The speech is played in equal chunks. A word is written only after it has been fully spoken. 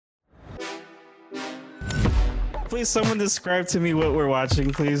Please, someone describe to me what we're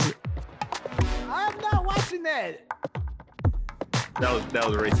watching, please. I'm not watching that. That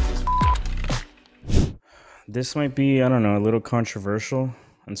was racist. This might be, I don't know, a little controversial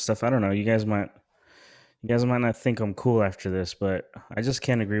and stuff. I don't know. You guys might not think I'm cool after this, but I just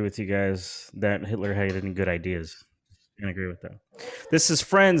can't agree with you guys that Hitler had any good ideas. Can't agree with that. This is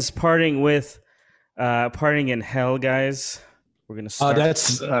Friends partying in hell, guys. We're gonna start.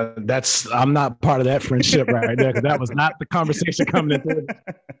 That's I'm not part of that friendship right there, because that was not the conversation coming into it.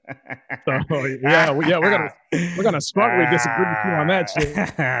 So we're gonna strongly disagree with you on that shit.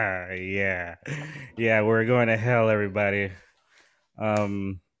 yeah, we're going to hell, everybody.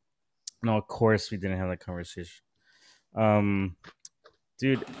 No, of course we didn't have that conversation.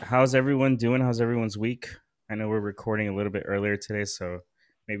 Dude, how's everyone doing? How's everyone's week? I know we're recording a little bit earlier today, so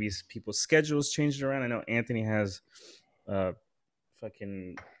maybe people's schedules changed around. I know Anthony has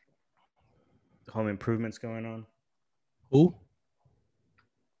fucking home improvements going on. Who?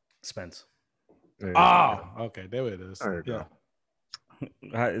 Spence. Oh, okay, there it is. Yeah.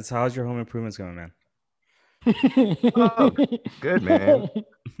 How's your home improvements going, man? Oh, good, man.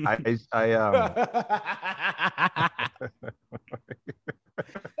 I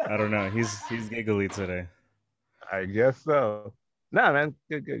don't know. He's giggly today. I guess so. Nah, man,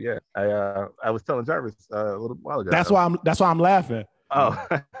 good. Yeah, I was telling Jarvis a little while ago. That's why I'm laughing. Oh,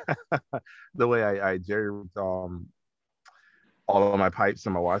 the way I jerry-rigged all of my pipes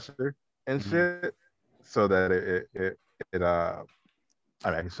in my washer and shit, so that it I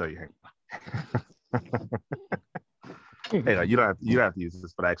can show you. Hey, no, you don't have to use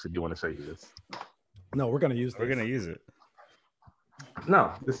this, but I actually do want to show you this. No, we're gonna use it.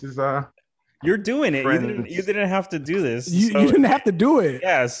 No, this is You're doing it. You didn't have to do this. You didn't have to do it.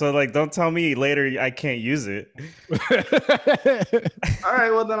 Yeah, so like, don't tell me later I can't use it. All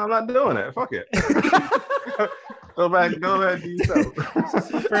right, well then I'm not doing it. Fuck it. Go back, do yourself.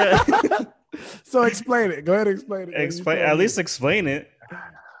 So explain it. Go ahead and explain it. At least explain it.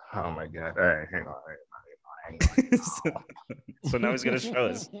 Oh my god! All right, hang on. So now he's gonna show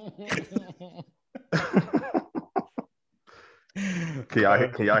us. Can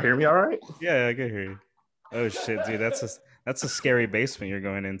y'all hear me all right? Yeah, I can hear you. Oh shit, dude, that's a scary basement you're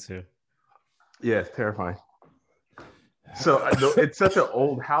going into. Yeah, it's terrifying. So it's such an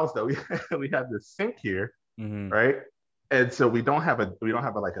old house that we have this sink here, right? And so we don't have a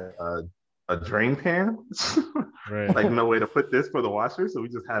drain pan, right? Like no way to put this for the washer, so we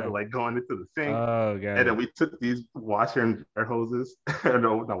just had to like going into the sink. Oh god! And then we took these washer and air hoses,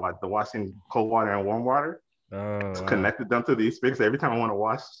 the washing cold water and warm water. Connected them to these spigots. Every time I want to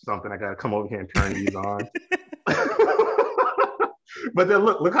wash something, I gotta come over here and turn these on. But then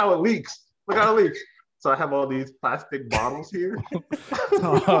look how it leaks. Look how it leaks. So I have all these plastic bottles here,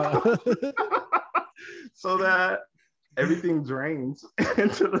 so that everything drains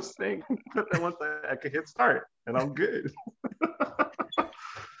into the sink. But then once I can hit start, and I'm good.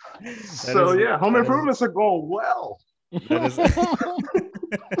 Home improvements are going well.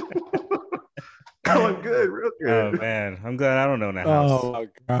 Going good, real good. Oh man, I'm glad I don't own a house. Oh my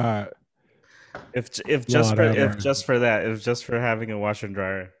god! If just for having a washer and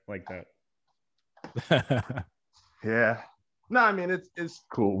dryer like that. Yeah. No, I mean it's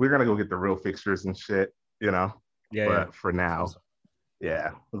cool. We're gonna go get the real fixtures and shit, Yeah. But for now,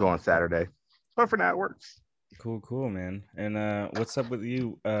 we're going Saturday. But for now, it works. Cool, man. And what's up with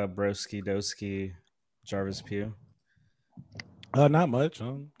you, Broski Doski, Jarvis Pugh? Not much.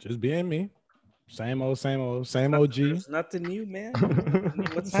 Just being me. Same OG. There's nothing new, man.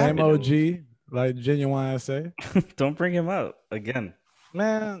 What's same happening? OG, like Genuine say. Don't bring him out again.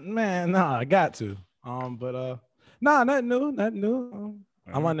 Man, nah, I got to. But nothing new.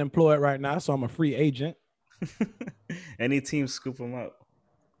 I'm unemployed right now, so I'm a free agent. Any team scoop him up.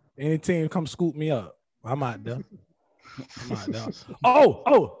 Any team come scoop me up. I'm out there.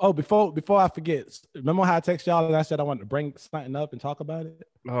 Oh! Before I forget, remember how I text y'all and I said I wanted to bring something up and talk about it?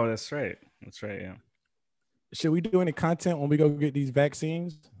 Oh, that's right. Yeah. Should we do any content when we go get these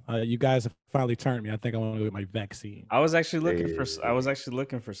vaccines? You guys have finally turned me. I think I want to go get my vaccine. I was actually looking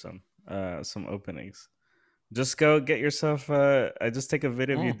for some openings. Just go get yourself. Just take a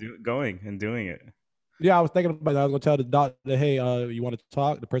video of you going and doing it. Yeah, I was thinking about it. I was gonna tell the doctor, hey, you want to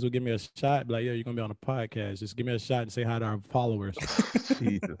talk? The person will give me a shot. Be like, yeah, you're gonna be on a podcast. Just give me a shot and say hi to our followers.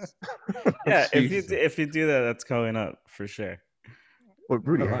 Jesus. Yeah, if you do that, that's going up for sure. Well,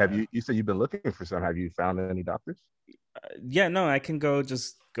 Rudy, you said you've been looking for some? Have you found any doctors? Yeah, no, I can go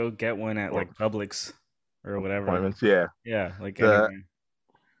get one at like Publix or whatever. Appointments, yeah. Yeah, like I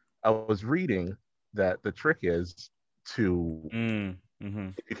was reading that the trick is to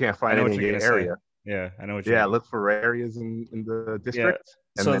if you can't find any in your area. Yeah, I know what you Yeah, mean. look for areas in the Yeah. district,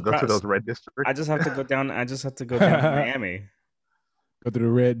 and So then go to those red I districts. just have to go down. I just have to go down to Miami. Go to the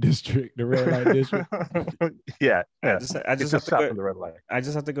red district, the red light district. Yeah, I yeah. just Get have your to shop go. in the red light. I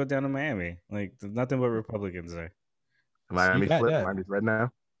just have to go down to Miami. Like there's nothing but Republicans there. You Miami's got flip. that. Miami's red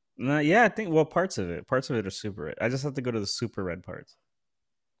now. No, yeah, I think parts of it are super red. I just have to go to the super red parts.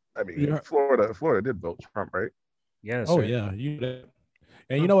 I mean, Yeah. Florida did vote Trump, right? Yeah, that's Oh right. yeah,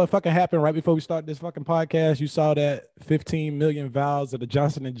 and you know what fucking happened right before we start this fucking podcast? You saw that 15 million vials of the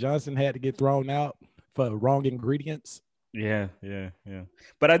Johnson and Johnson had to get thrown out for wrong ingredients. Yeah.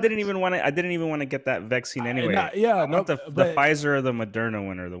 But I didn't even want to. I didn't even want to get that vaccine anyway. Yeah, I no, want the but Pfizer or the Moderna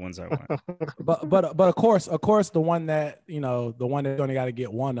one are the ones I want. but of course, the one that the one that you only got to get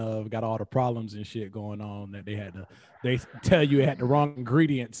one of got all the problems and shit going on that they tell you it had the wrong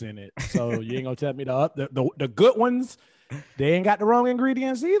ingredients in it. So you ain't gonna tell me the good ones they ain't got the wrong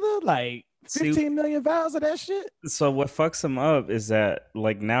ingredients either. Like 15 million vials of that shit. So what fucks them up is that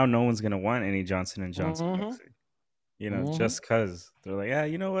like now no one's gonna want any Johnson and Johnson vaccine. Just cause they're like, yeah,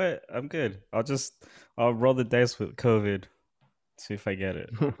 you know what? I'm good. I'll roll the dice with COVID, see if I get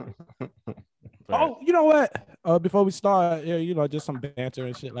it. Oh, you know what? Before we start, just some banter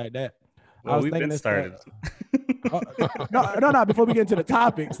and shit like that. Well, we've been started. No. Before we get into the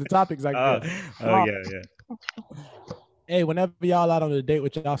topics like this. Yeah. Hey, whenever y'all out on a date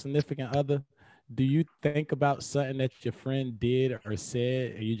with y'all significant other, do you think about something that your friend did or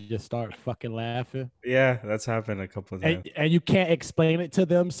said, and you just start fucking laughing? Yeah, that's happened a couple of times. And you can't explain it to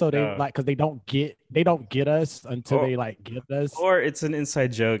them, so they because they don't get us until they like get us. Or it's an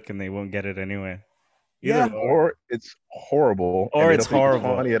inside joke and they won't get it anyway. Or it's horrible. Or it's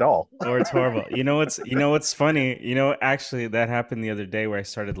horrible. Funny at all. Or it's horrible. You know what's funny? Actually that happened the other day where I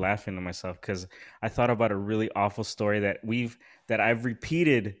started laughing to myself because I thought about a really awful story that I've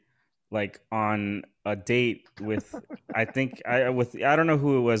repeated like on a date with I don't know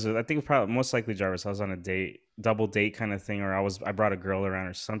who it was. I think probably most likely Jarvis. I was on a double date kind of thing, or I brought a girl around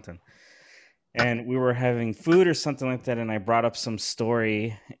or something. And we were having food or something like that, and I brought up some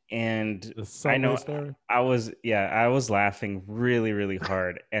story, and I know story? I was laughing really, really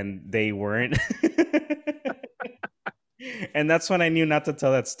hard, and they weren't. And that's when I knew not to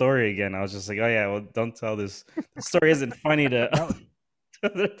tell that story again. I was just like, oh yeah, well, don't tell this. The story isn't funny to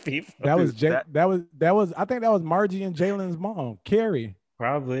other people. That was I think that was Margie and Jalen's mom, Carrie.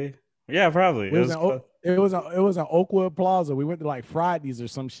 Probably. Yeah, probably. It was an Oakwood Plaza. We went to like Fridays or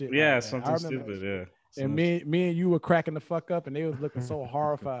some shit. Yeah, like something stupid. Yeah. And me and you were cracking the fuck up, and they was looking so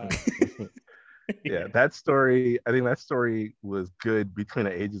horrified. Yeah, that story. I think that story was good between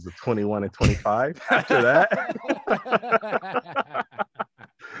the ages of 21 and 25. After that,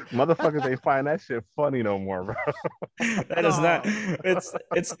 motherfuckers ain't find that shit funny no more, bro. That is not.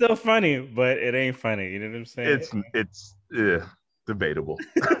 It's still funny, but it ain't funny. You know what I'm saying? It's debatable.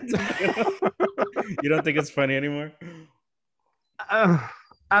 You don't think it's funny anymore? I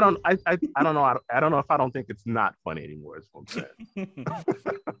don't know. I don't know if I don't think it's not funny anymore. Is what I'm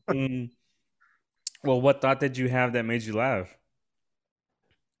saying. Well, what thought did you have that made you laugh?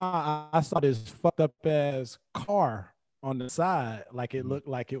 I saw this fucked up ass car on the side, like it looked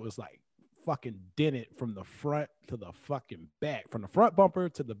like it was like fucking dented from the front to the fucking back, from the front bumper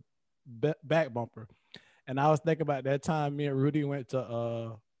to the back bumper. And I was thinking about that time me and Rudy went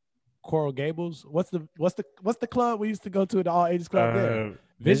to Coral Gables. What's the club we used to go to, the all ages club there?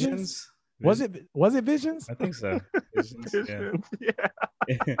 Visions? Was it Visions? I think so. Visions, yeah.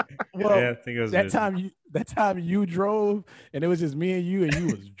 Well, yeah, I think it was that time you drove and it was just me and you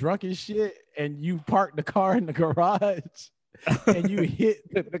was drunk as shit, and you parked the car in the garage and you hit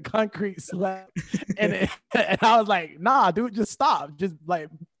the concrete slab, and I was like, nah, dude, just stop, just like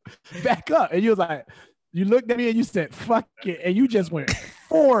back up. And you was like, you looked at me and you said, fuck it, and you just went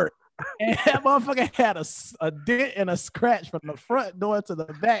forward. And that motherfucker had a dent and a scratch from the front door to the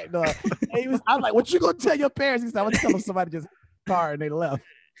back door. I was like, what you gonna tell your parents? He said, I'm gonna tell them somebody just car and they left.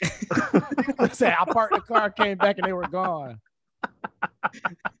 I said, I parked the car, came back, and they were gone.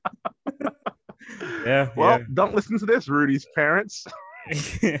 Yeah. Well, don't listen to this, Rudy's parents.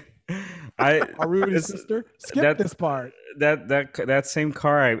 Rudy's sister. Skip this part. That same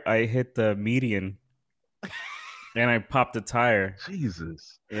car, I hit the median. And I popped the tire.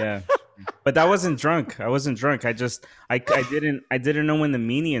 Jesus. Yeah. But I wasn't drunk. I didn't know when the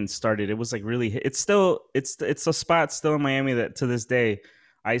median started. It was like really it's a spot still in Miami that to this day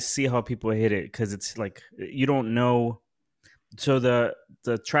I see how people hit it, because it's like you don't know. So the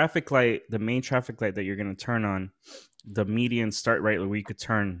traffic light, the main traffic light that you're gonna turn on, the median start right where you could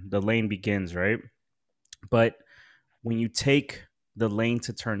turn, the lane begins, right? But when you take the lane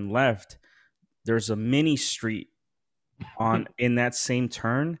to turn left, there's a mini street in that same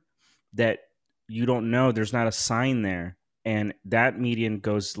turn that you don't know. There's not a sign there, and that median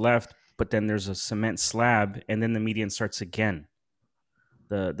goes left, but then there's a cement slab, and then the median starts again.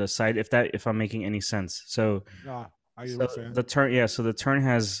 The side, if I'm making any sense. So I get so what you're saying. the turn, yeah. So the turn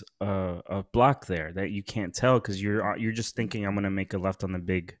has a block there that you can't tell because you're just thinking I'm gonna make a left on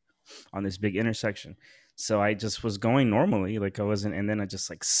this big intersection. So I just was going normally, like I wasn't, and then I just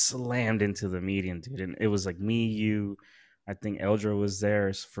like slammed into the median, dude. And it was like me, you. I think Eldra was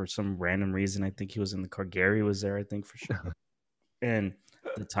there for some random reason. I think he was in the car. Gary was there, I think, for sure. And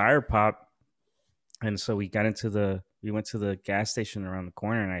the tire popped, and so we went to the gas station around the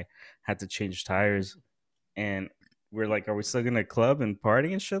corner, and I had to change tires. And we're like, are we still gonna club and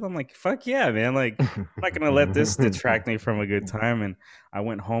party and shit? I'm like, fuck yeah, man. Like, I'm not gonna let this detract me from a good time. And I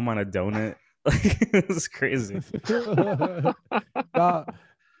went home on a donut. Like, it was crazy.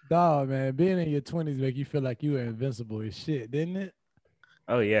 Dog, man, being in your 20s make you feel like you were invincible as shit, didn't it?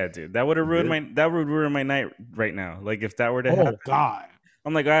 Oh yeah, dude. That would ruin my night right now. Like if that were to happen. God.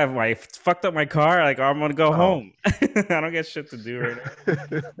 I'm like, I fucked up my car. Like, I'm gonna go home. I don't get shit to do right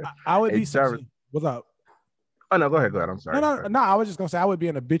now. I would be what's up? Oh no, go ahead. I'm sorry. No. I was just gonna say I would be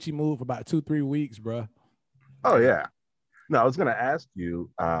in a bitchy mood for about 2-3 weeks, bro. Oh yeah. No, I was gonna ask you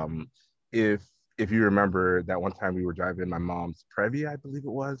if you remember that one time we were driving my mom's Previa, I believe it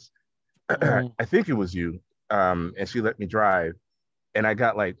was. I think it was you. And she let me drive, and I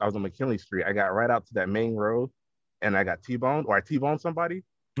was on McKinley Street. I got right out to that main road, and I got T-boned, or I T-boned somebody.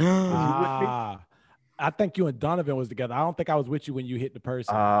 I think you and Donovan was together. I don't think I was with you when you hit the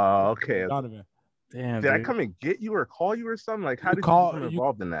person. Okay. Donovan. Damn. Did I come and get you or call you or something? Like, how did you become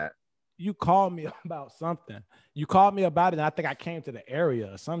involved in that? You called me about something. You called me about it, and I think I came to the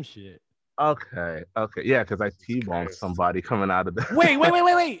area or some shit. Okay. Yeah, because I T-boned somebody coming out of the. Wait.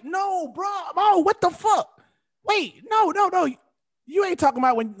 No, bro. Oh, what the fuck? Wait, no. You ain't talking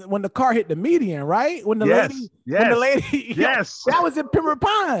about when the car hit the median, right? When the lady, yes, that was in Pembroke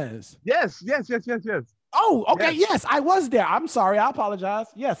Pines. Yes. Oh, okay, yes, I was there. I'm sorry, I apologize.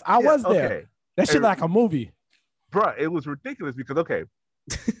 Yes, I was there. Okay. That shit like a movie, bro. It was ridiculous because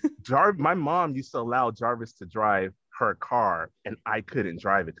my mom used to allow Jarvis to drive her car, and I couldn't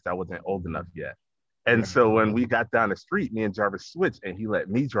drive it because I wasn't old enough yet. And so when we got down the street, me and Jarvis switched, and he let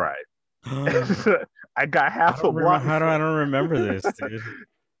me drive. I got half a block. I don't remember this, dude.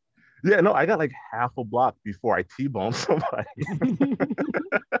 Yeah, no, I got like half a block before I T-boned somebody.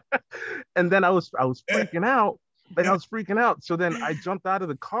 And then I was freaking out. So then I jumped out of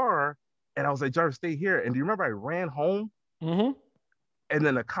the car, and I was like, Jarvis, stay here. And do you remember I ran home? Mm-hmm. And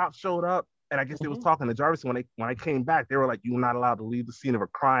then the cops showed up, and I guess they was talking to Jarvis. And when I came back, they were like, "You're not allowed to leave the scene of a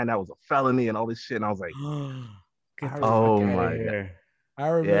crime. That was a felony and all this shit." And I was like, "Oh my God." I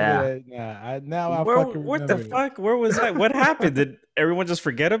remember that. Now I fucking remember. What the fuck? Where was that? What happened? Did everyone just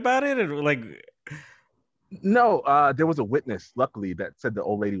forget about it? And like, no, there was a witness, luckily, that said the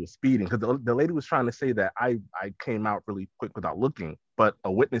old lady was speeding because the lady was trying to say that I came out really quick without looking, but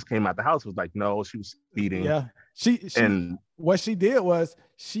a witness came out the house was like, no, she was speeding. Yeah, and what she did was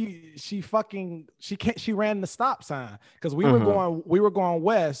she ran the stop sign because we were going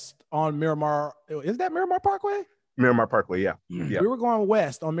west on Miramar. Is that Miramar Parkway? Miramar Parkway, yeah. We were going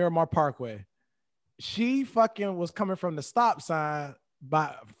west on Miramar Parkway. She fucking was coming from the stop sign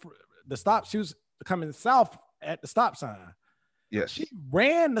she was coming south at the stop sign. Yes. She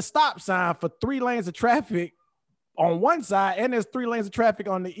ran the stop sign for 3 lanes of traffic on one side, and there's 3 lanes of traffic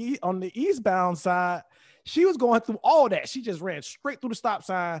on the eastbound side. She was going through all that. She just ran straight through the stop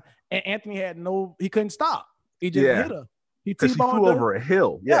sign, and Anthony he couldn't stop. He just hit her. He flew over a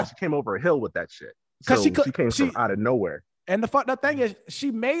hill. Yeah, she came over a hill with that shit. So she came from out of nowhere. And the fucked up thing is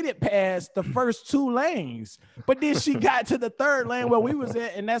she made it past the first 2 lanes, but then she got to the 3rd lane where we was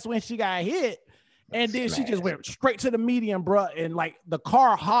at, and that's when she got hit. And then she just went straight to the median, bro. And like the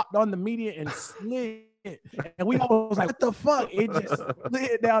car hopped on the median and slid. And we all was like, what the fuck? It just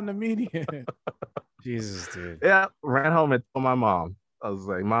slid down the median. Jesus, dude. Yeah, ran home and told my mom. I was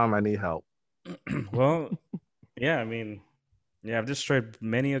like, Mom, I need help. Well, yeah, I mean, yeah, I've destroyed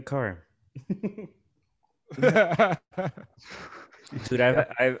many a car. Dude,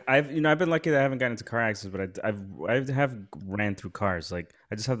 I've been lucky that I haven't gotten into car accidents, but I have ran through cars. Like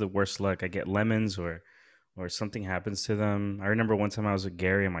I just have the worst luck. I get lemons or something happens to them. I remember one time I was with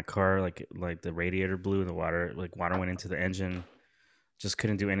Gary in my car, like the radiator blew and the water went into the engine. Just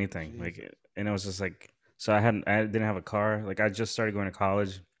couldn't do anything. Jeez. Like, and it was just like, so I didn't have a car. Like I just started going to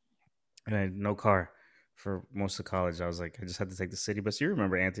college, and I had no car for most of college. I was like, I just had to take the city bus. You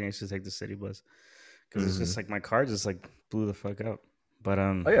remember, Anthony? I used to take the city bus. Because it's just like my car just like blew the fuck up. But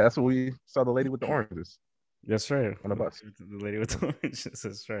Oh yeah, that's when we saw the lady with the oranges that's right. on the bus. The lady with the oranges.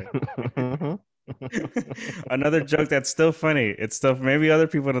 That's right. Mhm. Another joke that's still funny. It's still maybe other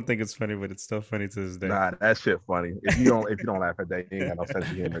people don't think it's funny, but it's still funny to this day. Nah, that shit funny. If you don't laugh at that, you ain't got no sense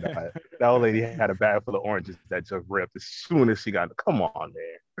of humor. That old lady had a bag full of oranges that just ripped as soon as she got. Come on,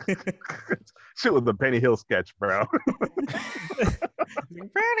 man. Shit was a Benny Hill sketch, bro.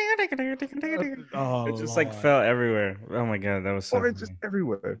 Oh, It just like fell everywhere. Oh my god, that was so Oranges funny.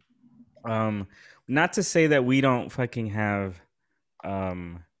 everywhere. Not to say that we don't fucking have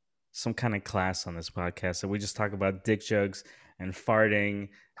some kind of class on this podcast. So we just talk about dick jokes and farting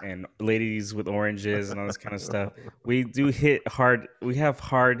and ladies with oranges and all this kind of stuff. We do hit hard. We have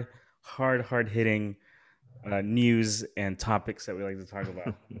hard hitting news and topics that we like to talk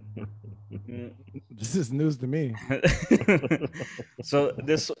about. This is news to me. So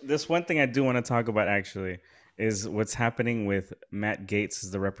this one thing I do want to talk about actually is what's happening with Matt Gaetz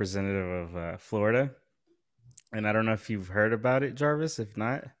as the representative of Florida. And I don't know if you've heard about it, Jarvis. If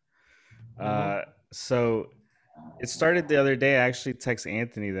not, so it started the other day. I actually texted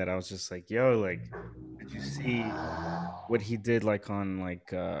Anthony that I was just like, "Yo, like, did you see what he did like on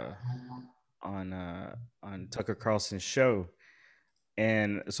Tucker Carlson's show?"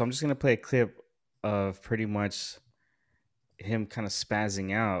 And so I'm just gonna play a clip of pretty much him kind of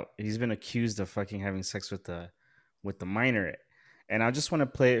spazzing out. He's been accused of fucking having sex with the minor, and I just want to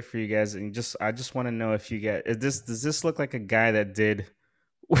play it for you guys. And I just want to know if you get does this look like a guy that did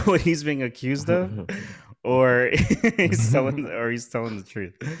what he's being accused of, or he's telling the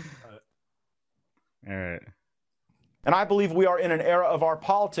truth. All right. And I believe we are in an era of our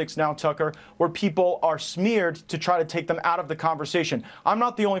politics now, Tucker, where people are smeared to try to take them out of the conversation. I'm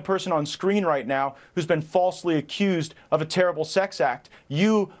not the only person on screen right now who's been falsely accused of a terrible sex act.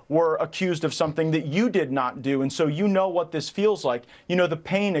 You were accused of something that you did not do, and so you know what this feels like. You know the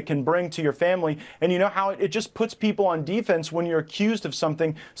pain it can bring to your family, and you know how it just puts people on defense when you're accused of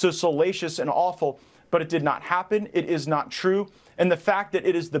something so salacious and awful. But it did not happen. It is not true. And the fact that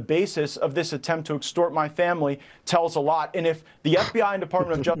it is the basis of this attempt to extort my family tells a lot. And if the FBI and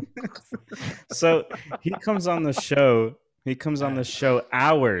Department of Justice... So he comes on the show. He comes on the show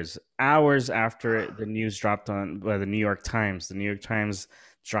hours after the news dropped by the New York Times. The New York Times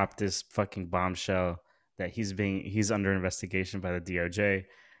dropped this fucking bombshell that he's under investigation by the DOJ.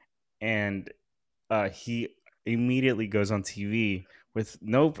 And he immediately goes on TV with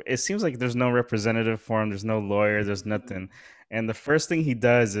it seems like there's no representative for him. There's no lawyer. There's nothing. And the first thing he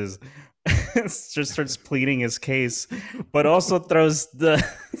does is just starts pleading his case, but also throws the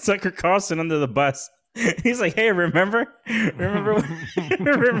Tucker Carlson under the bus. He's like, "Hey, remember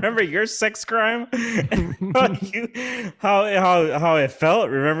your sex crime? how it felt?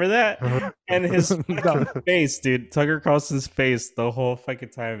 Remember that?" And his face, dude, Tucker Carlson's face, the whole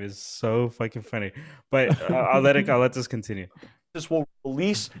fucking time is so fucking funny. But I'll let this continue. Will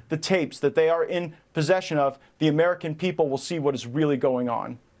release the tapes that they are in possession of, the American people will see what is really going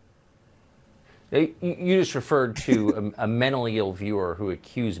on. You just referred to a mentally ill viewer who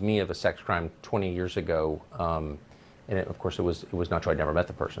accused me of a sex crime 20 years ago, and of course it was not true. I'd never met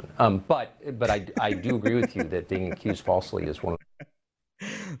the person, but I do agree with you that being accused falsely is one of.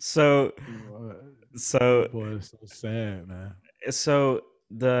 So Boy, it's so sad, man. So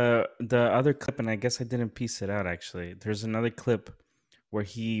the other clip, and I guess I didn't piece it out actually. There's another clip where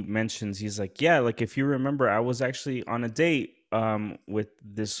he mentions, he's like, "Yeah, like if you remember, I was actually on a date with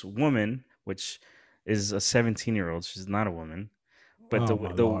this woman, which is a 17-year-old. She's not a woman, but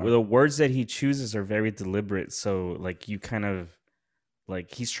the words that he chooses are very deliberate. So like you kind of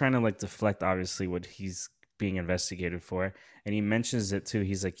like he's trying to like deflect obviously what he's being investigated for, and he mentions it too.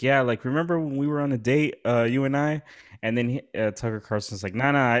 He's like, "Yeah, like remember when we were on a date, you and I?" And then Tucker Carlson's like, "No,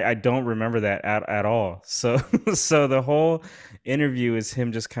 I don't remember that at all." So so the whole interview is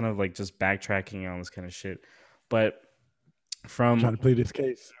him just kind of like just backtracking on this kind of shit, but from Trying to plead his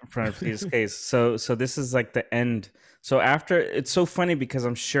case. So this is like the end. So after, it's so funny because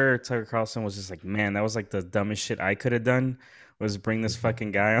I'm sure Tucker Carlson was just like, "Man, that was like the dumbest shit I could have done, was bring this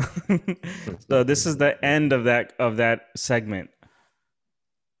fucking guy on." So this is the end of that segment.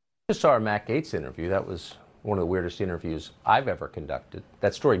 Just saw our Matt Gaetz interview. That was one of the weirdest interviews I've ever conducted.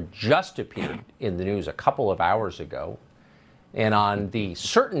 That story just appeared in the news a couple of hours ago. And on the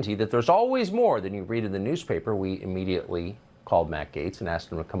certainty that there's always more than you read in the newspaper, we immediately called Matt Gaetz and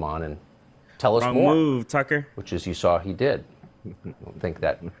asked him to come on and tell us Wrong more. move, Tucker. Which, as you saw, he did. I don't think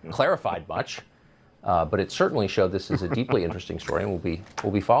that clarified much, but it certainly showed this is a deeply interesting story, and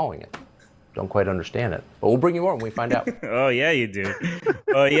we'll be following it. don't quite understand it. But we'll bring you more when we find out. Oh yeah, you do.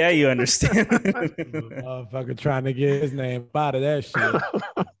 Oh yeah, you understand. Motherfucker trying to get his name out of that shit.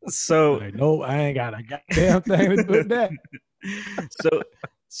 So Like, nope, I ain't got a goddamn thing to do with that.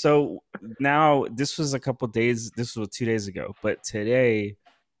 so now this was a couple days. This was 2 days ago, but today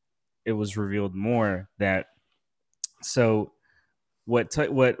it was revealed more that. So what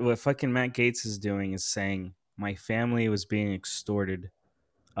fucking Matt Gaetz is doing is saying my family was being extorted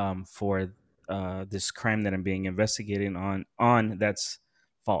for this crime that I'm being investigated on that's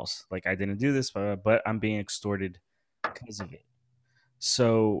false. Like I didn't do this, but I'm being extorted because of it.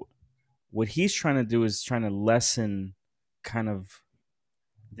 So what he's trying to do is trying to lessen kind of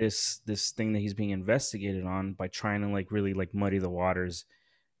this thing that he's being investigated on by trying to like really like muddy the waters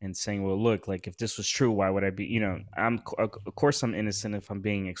and saying, well, look, like if this was true, why would I be, of course I'm innocent if I'm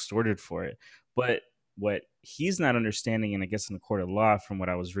being extorted for it. But what he's not understanding, and I guess in the court of law, from what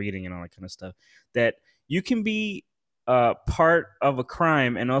I was reading and all that kind of stuff, that you can be part of a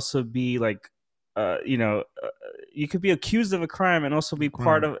crime and also be like, you could be accused of a crime and also be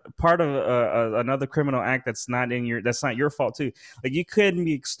part of another criminal act that's not your fault too. Like you couldn't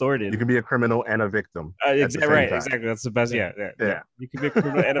be extorted. You can be a criminal and a victim. Exactly right. Exactly. That's the best. Yeah. You can be a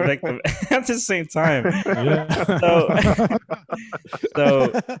criminal and a victim at the same time. Yeah.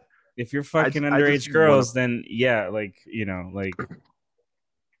 So if you're fucking underage girls, then yeah, like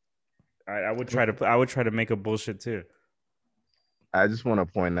I would try to make a bullshit too. I just want to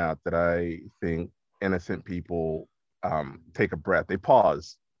point out that I think innocent people take a breath. They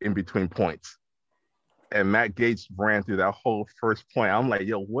pause in between points. And Matt Gaetz ran through that whole first point. I'm like,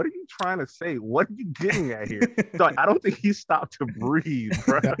 yo, what are you trying to say? What are you getting at here? So I don't think he stopped to breathe,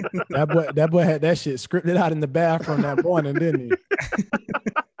 bro. That boy had that shit scripted out in the bathroom that morning, didn't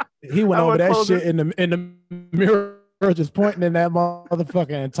he? He went over that shit in the mirror, just pointing in that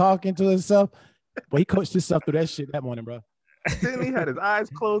motherfucker and talking to himself. But he coached himself through that shit that morning, bro. Then he had his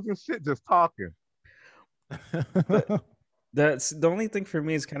eyes closed and shit, just talking. That's the only thing for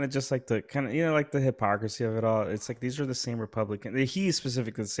me is kind of just like the kind of like the hypocrisy of it all. It's like these are the same Republican. He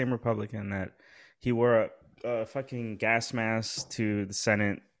specifically the same Republican that he wore a fucking gas mask to the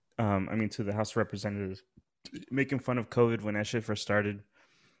Senate. To the House of Representatives, making fun of COVID when that shit first started,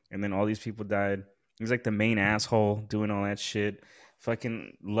 and then all these people died. He's like the main asshole doing all that shit,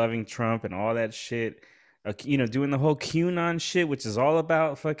 fucking loving Trump and all that shit. Doing the whole QAnon shit, which is all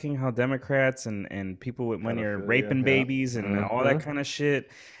about fucking how Democrats and people with money are raping babies and all that kind of shit.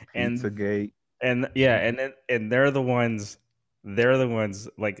 And Pizzagate. And they're the ones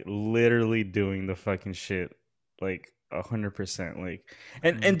like literally doing the fucking shit like 100%. Like,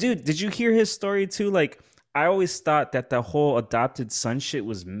 and dude, did you hear his story too? Like, I always thought that the whole adopted son shit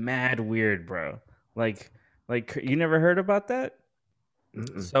was mad weird, bro. Like you never heard about that?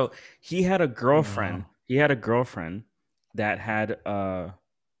 Mm-mm. So he had a girlfriend. He had a girlfriend that had a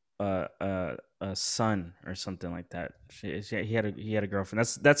son or something like that. He had a girlfriend.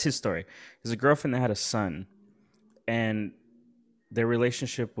 That's his story. There's a girlfriend that had a son, and their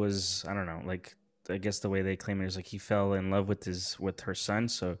relationship was, I don't know, like I guess the way they claim it is like he fell in love with her son,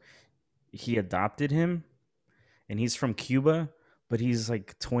 so he adopted him, and he's from Cuba, but he's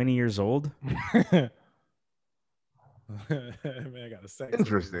like 20 years old. Man, I got a second.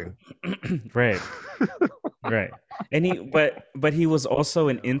 Interesting. Right. And but he was also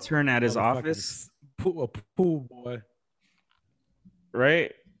an intern at his office. A pool boy.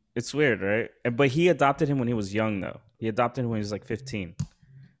 Right? It's weird, right? But he adopted him when he was young, though. He adopted him when he was like 15.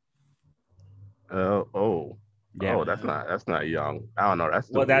 Yeah. Oh, that's not young. I don't know. That's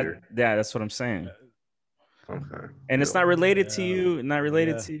still weird. That's what I'm saying. Okay. And it's not related to you, none of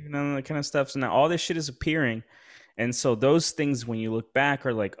that kind of stuff. So now all this shit is appearing. And so those things, when you look back,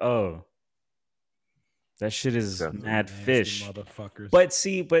 are like, oh, that shit is mad fish. But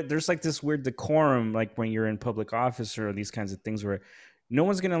there's like this weird decorum, like when you're in public office or these kinds of things where no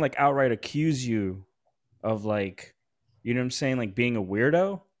one's going to like outright accuse you of like, you know what I'm saying? Like being a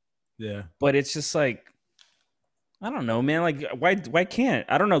weirdo. Yeah. But it's just like, I don't know, man. Like, why can't?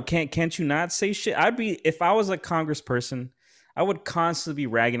 I don't know. Can't you not say shit? If I was a congressperson, I would constantly be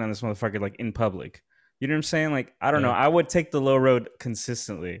ragging on this motherfucker like in public. You know what I'm saying? Like, I don't know. I would take the low road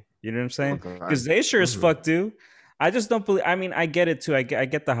consistently. You know what I'm saying? Because they sure as fuck do. I just don't believe. I mean, I get it too. I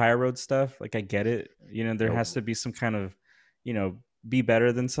get the high road stuff. Like, I get it. You know, there has to be some kind of, be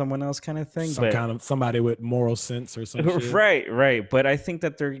better than someone else kind of thing. Kind of somebody with moral sense or something. Right. But I think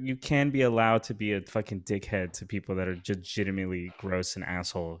that you can be allowed to be a fucking dickhead to people that are legitimately gross and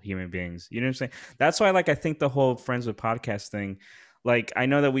asshole human beings. You know what I'm saying? That's why, like, I think the whole Friends with Podcast thing. Like, I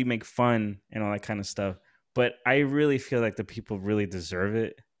know that we make fun and all that kind of stuff, but I really feel like the people really deserve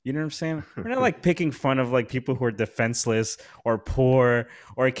it. You know what I'm saying? We're not like picking fun of like people who are defenseless or poor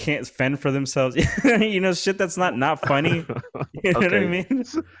or can't fend for themselves. You know, shit that's not funny. You know what I Okay. mean?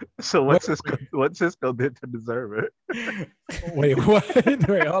 So what Cisco did to deserve it? Wait, what?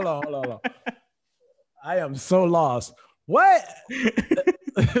 Wait, hold on. I am so lost. What?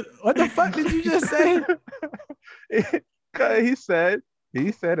 What the fuck did you just say?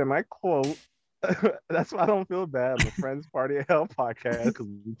 He said, and I quote, "That's why I don't feel bad. The Friends Party of Hell podcast because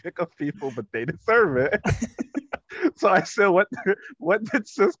we pick up people, but they deserve it." So I said, what did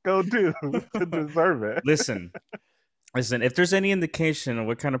Cisco do to deserve it? Listen, if there's any indication of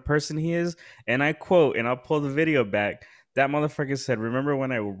what kind of person he is, and I quote, and I'll pull the video back, that motherfucker said, "Remember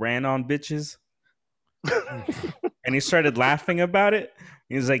when I ran on bitches?" And he started laughing about it.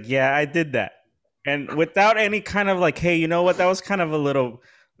 He was like, "Yeah, I did that." And without any kind of like, hey, you know what? That was kind of a little,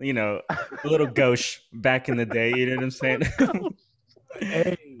 you know, a little gauche back in the day. You know what I'm saying?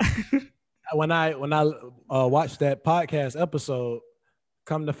 Hey, when I watched that podcast episode,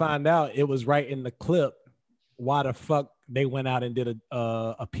 come to find out it was right in the clip why the fuck they went out and did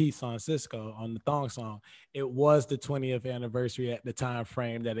a piece on Cisco on the Thong Song. It was the 20th anniversary at the time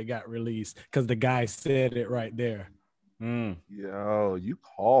frame that it got released because the guy said it right there. Yo, you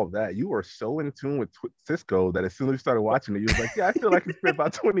called that. You were so in tune with Cisco that as soon as you started watching it, you was like, "Yeah, I feel like it's been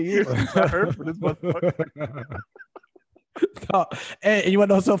about 20 years since I heard from this motherfucker." And you want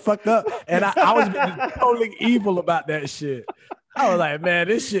to know what's so fucked up? And I was totally evil about that shit. I was like, man,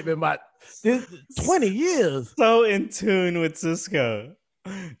 this shit been about 20 years. So in tune with Cisco.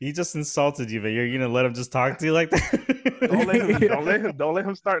 He just insulted you, but you're gonna let him just talk to you like that? Don't let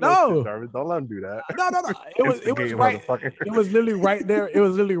him start. No, Jarvis. Don't let him do that. No. It was right. It was literally right there. It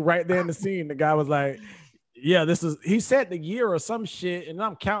was literally right there in the scene. The guy was like, "Yeah, this is." He said the year or some shit, and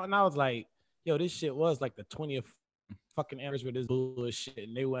I'm counting. I was like, "Yo, this shit was like the 20th fucking anniversary with this bullshit,"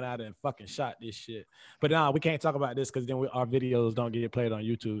 and they went out and fucking shot this shit. But nah, we can't talk about this because then our videos don't get played on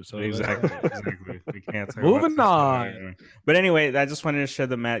YouTube. So exactly. We can't talk moving about on. Anyway. But anyway, I just wanted to share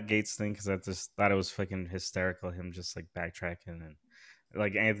the Matt Gaetz thing because I just thought it was fucking hysterical. Him just like backtracking and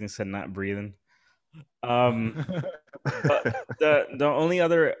like Anthony said, not breathing. But the only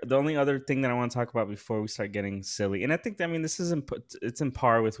other thing that I want to talk about before we start getting silly, and I think this is it's in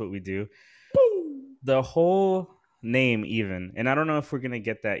par with what we do. The whole name even, and I don't know if we're gonna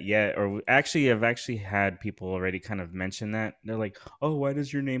get that yet, or I've actually had people already kind of mention that. They're like, "Oh, why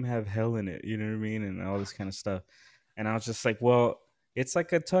does your name have hell in it?" You know what I mean, and all this kind of stuff. And I was just like, well, it's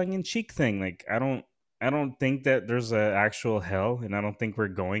like a tongue-in-cheek thing. Like I don't think that there's a actual hell, and I don't think we're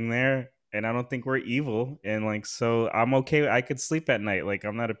going there, and I don't think we're evil, and like so I'm okay. I could sleep at night. Like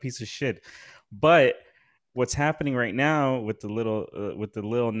I'm not a piece of shit. But what's happening right now with the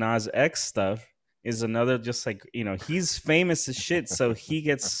Lil Nas X stuff is another, just like, you know, he's famous as shit, so he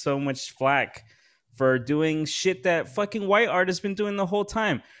gets so much flack for doing shit that fucking white artists been doing the whole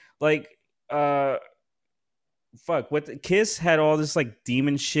time. Like what Kiss had all this like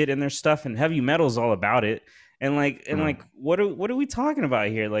demon shit in their stuff, and heavy metal's all about it. And like what are we talking about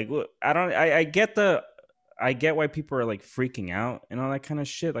here? Like I get why people are like freaking out and all that kind of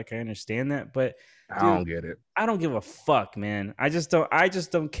shit. Like I understand that, but dude, I don't get it. I don't give a fuck, man. I just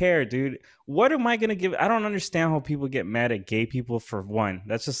don't care, dude. What am I gonna give? I don't understand how people get mad at gay people for one.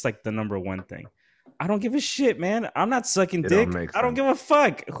 That's just like the number one thing. I don't give a shit, man. I'm not sucking dick. I don't give a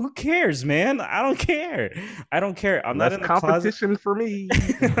fuck. Who cares, man? I don't care. I'm not in the competition for me.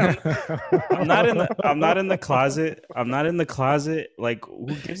 I'm not in the closet. I'm not in the closet. Like,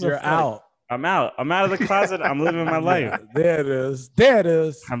 who gives a fuck? Out. I'm out. I'm out of the closet. I'm living my life. There it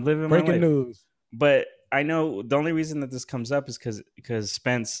is. I'm living my life. Breaking news. But I know the only reason that this comes up is because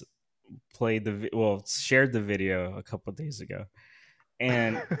Spence shared the video a couple of days ago,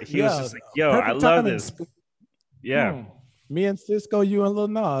 and he was just like, "Yo, I love this." Yeah, me and Cisco, you and Lil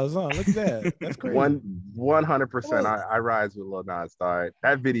Nas. Huh? Look at that. That's crazy. 100%. I rise with Lil Nas.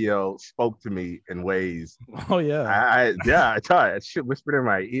 That video spoke to me in ways. Oh yeah. I tried. That shit whispered in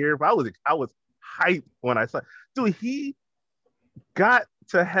my ear. But I was hyped when I saw. Dude, he got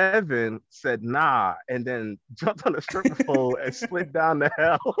to heaven, said nah, and then jumped on a stripper pole and slid down to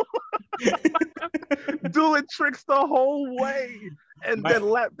hell. Doing tricks the whole way, and then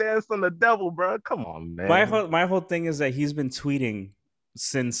lap dance on the devil, bro. Come on, man. My whole thing is that he's been tweeting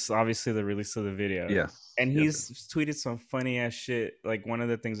since obviously the release of the video. Yes. And he's tweeted some funny ass shit. Like one of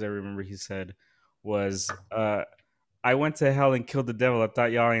the things I remember he said was, I went to hell and killed the devil. I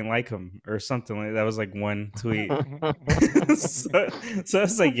thought y'all ain't like him, or something like that. Was like one tweet. so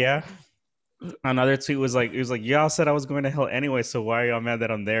it's like, yeah. Another tweet was like, it was like, y'all said I was going to hell anyway, so why are y'all mad that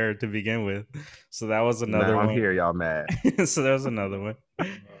I'm there to begin with? So that was another Now I'm one. here, y'all mad. So there was another one.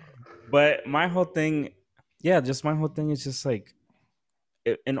 But my whole thing, just my whole thing is just like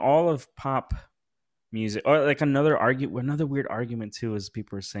in all of pop music, or like another weird argument too is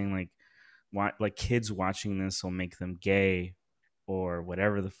people are saying like, why like kids watching this will make them gay or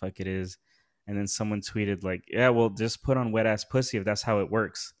whatever the fuck it is. And then someone tweeted like, yeah, well, just put on wet ass pussy if that's how it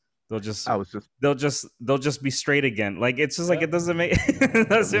works. They'll just I was just they'll just be straight again. Like it's just like it doesn't make it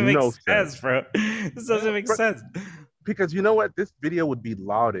doesn't make No sense, sense. bro. This doesn't make But- sense. because you know what? This video would be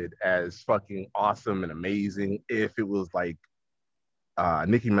lauded as fucking awesome and amazing if it was like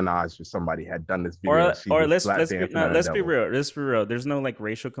Nicki Minaj or somebody had done this video. and she Or was slap dancing on a let's be devil. real. Let's be real. There's no like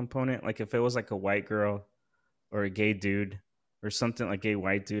racial component. Like if it was like a white girl or a gay dude or something like gay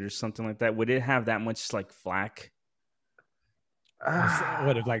white dude or something like that, would it have that much like flack?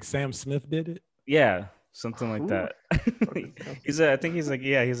 What if like Sam Smith did it? Yeah, something like Who? that. I think he's like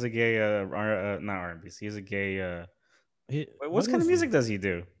he's a gay not R&B. He's a gay what kind of music does he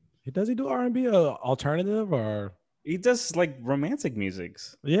do? Does he do R&B alternative or? He does like romantic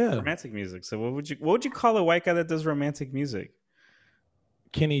musics. Yeah, Romantic music. So what would you call a white guy that does romantic music?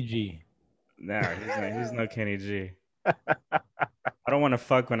 Kenny G. Nah, he's no Kenny G. I don't want to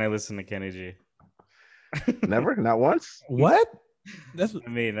fuck when I listen to Kenny G. Never, not once. What? That's I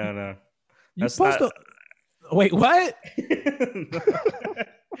mean, no. you That's supposed not- to. Wait, what?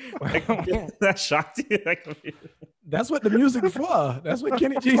 That shocked you? That's what the music for. That's what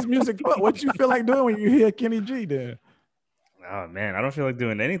Kenny G's music for. What you feel like doing when you hear Kenny G? Then Oh man, I don't feel like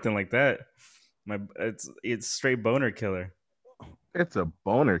doing anything like that. It's straight boner killer. It's a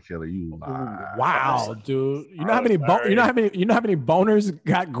boner killer. You lie. wow, dude. You know how Oh, many sorry. you know how many boners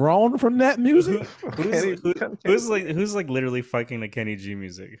got grown from that music? Who's like literally fucking the Kenny G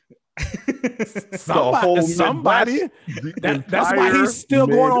music? whole Somebody. Midwest, That's why he's still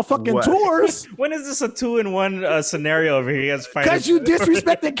going on fucking Midwest. Oh, tours. When is this a 2-in-1 scenario over here? He has Because you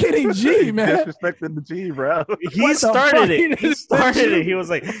disrespected Kenny G, man. Disrespecting the G, bro. He What the started fuck? it. He started it. He was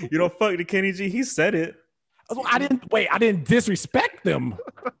like, "You don't fuck the Kenny G." He said it. I didn't disrespect them.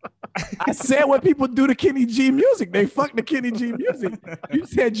 I said what people do to Kenny G music. They fuck the Kenny G music. You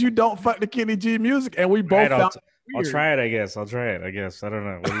said you don't fuck the Kenny G music, and we both Right, found I'll weird. try it. I guess I'll try it. I guess I don't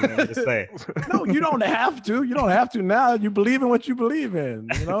know. What do you want me to say? No, you don't have to. You don't have to now. You believe in what you believe in.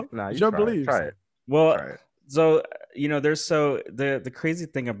 You know, Nah, it's you your try it. beliefs. Try it. Well, Try it. so there's the crazy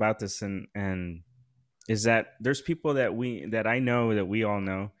thing about this and is that there's people that I know that we all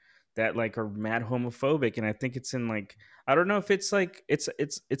know that like are mad homophobic, and I think it's in like I don't know if it's like it's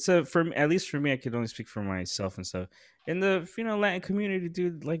a for at least for me, I could only speak for myself and stuff in the Latin community,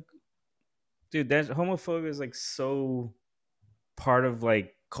 dude. Like, dude, that homophobia is like so part of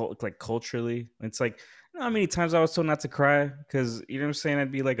like culturally. It's like, you know how many times I was told not to cry because you know what I'm saying,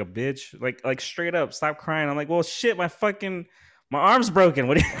 I'd be like a bitch, like straight up stop crying. I'm like, well shit, my arm's broken.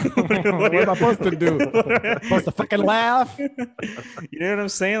 What What am I supposed to do? Supposed to fucking laugh? You know what I'm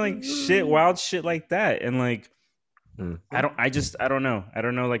saying? Like shit, wild shit like that. And like I don't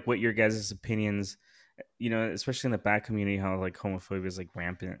know like what your guys' opinions, especially in the Black community, how like homophobia is like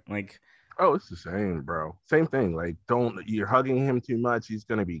rampant. Like, Oh, it's the same, bro. Same thing. Like, you're hugging him too much. He's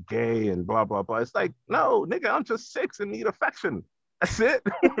gonna be gay and blah blah blah. It's like, no, nigga, I'm just 6 and need affection. That's it.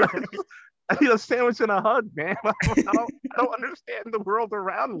 I need a sandwich and a hug, man. I don't understand the world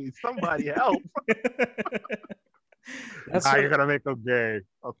around me. Somebody help. that's You're gonna make them gay.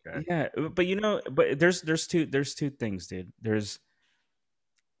 Okay. Yeah, but there's two things, dude.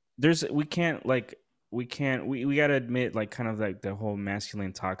 We gotta admit like kind of like the whole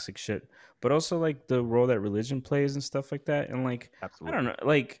masculine toxic shit, but also like the role that religion plays and stuff like that. And like Absolutely. I don't know,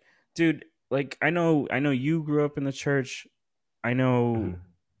 like dude, like I know you grew up in the church. I know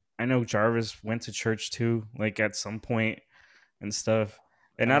Jarvis went to church too, like at some point and stuff.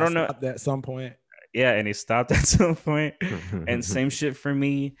 And I don't know At some point. yeah, and he stopped at some point. And same shit for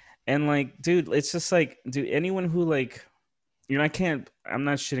me. And like, dude, it's just like, dude, anyone who like, I'm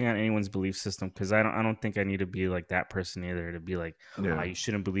not shitting on anyone's belief system because I don't think I need to be like that person either to be like, Yeah. you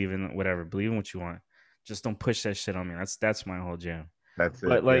shouldn't believe in whatever, believe in what you want. Just don't push that shit on me. That's my whole jam. That's it.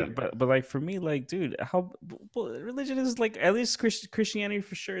 But like, yeah. but like for me, like, dude, how religion is like, at least Christianity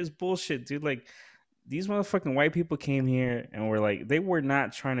for sure is bullshit, dude. Like, these motherfucking white people came here and were like, they were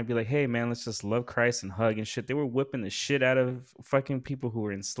not trying to be like, hey man, let's just love Christ and hug and shit. They were whipping the shit out of fucking people who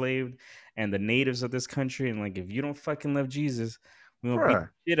were enslaved and the natives of this country. And like, if you don't fucking love Jesus, we will beat the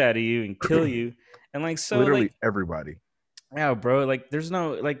shit out of you and kill you. And like, so literally like, everybody. yeah, bro. Like, there's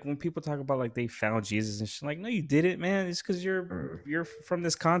no like when people talk about like they found Jesus and shit. Like, no, you didn't, man. It's because you're from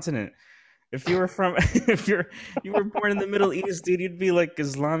this continent. if you were from if you were born in the Middle East, dude, you'd be like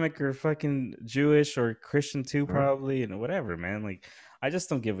Islamic or fucking Jewish or Christian too, probably, and whatever, man. Like, I just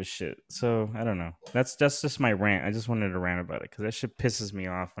don't give a shit. So I don't know. That's just my rant. I just wanted to rant about it because that shit pisses me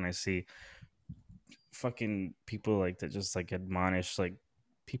off when I see fucking people like that just like admonish like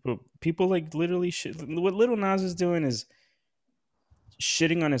people like literally shit. What Little Nas is doing is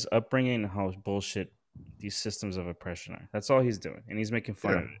shitting on his upbringing and how bullshit these systems of oppression are. That's all he's doing, and he's making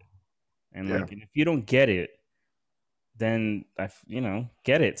fun of it. And like, and if you don't get it, then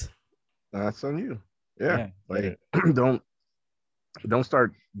get it. That's on you. Yeah. Like, don't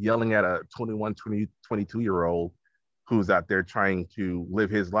start yelling at a 21, 22-year-old who's out there trying to live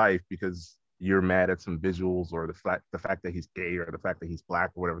his life because you're mad at some visuals or the fact that he's gay or the fact that he's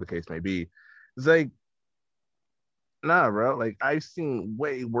black or whatever the case may be. It's like, nah, bro. Like, I've seen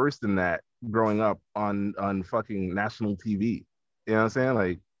way worse than that growing up on fucking national TV. You know what I'm saying?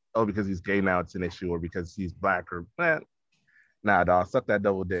 Like, oh, because he's gay now it's an issue, or because he's black, or nah, dog, suck that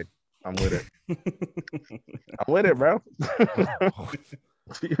double dick. I'm with it. I'm with it, bro.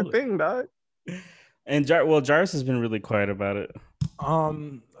 Do your thing, dog. And Jarvis has been really quiet about it.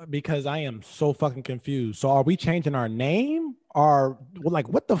 Because I am so fucking confused. So are we changing our name? Or like,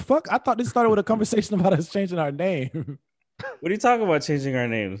 what the fuck? I thought this started with a conversation about us changing our name. What are you talking about changing our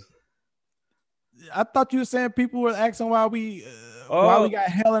names? I thought you were saying people were asking why we got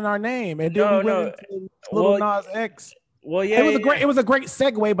hell in our name, and then we went into Little Nas X. Well, yeah, it was a great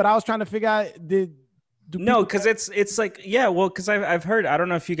segue, but I was trying to figure out because it's like, yeah, well, because I've heard, I don't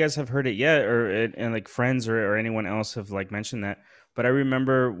know if you guys have heard it yet, and like friends or anyone else have like mentioned that, but I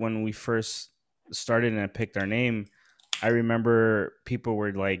remember when we first started and I picked our name, I remember people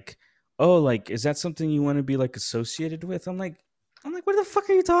were like, oh, like, is that something you want to be like associated with? I'm like, what the fuck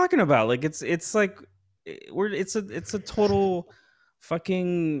are you talking about? Like, it's like it's a total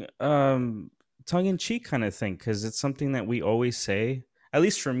fucking tongue-in-cheek kind of thing, because it's something that we always say. At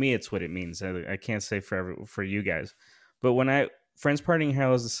least for me, it's what it means. I can't say for you guys, but when friends partying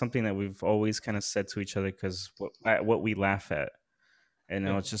hell is something that we've always kind of said to each other because what we laugh at. And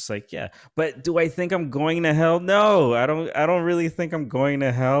it's just like, yeah. But do I think I'm going to hell? No, I don't really think I'm going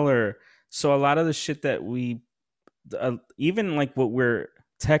to hell. Or so a lot of the shit that we, even like what we're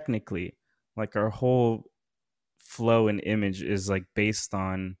technically, like our whole flow and image is like based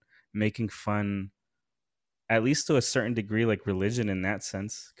on making fun, at least to a certain degree, like religion in that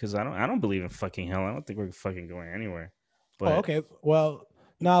sense. Because I don't believe in fucking hell. I don't think we're fucking going anywhere. But, okay. Well,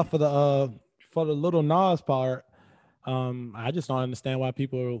 now for the Little Nas part. I just don't understand why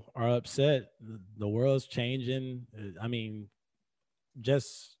people are upset. The world's changing. I mean,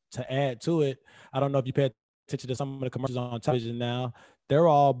 just to add to it, I don't know if you pay attention to some of the commercials on television now. They're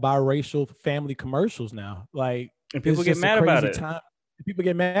all biracial family commercials now. Like, and people get mad about it. People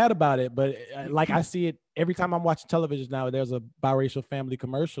get mad about it, but like I see it every time I'm watching television now. There's a biracial family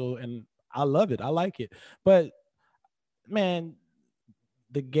commercial, and I love it. I like it. But man,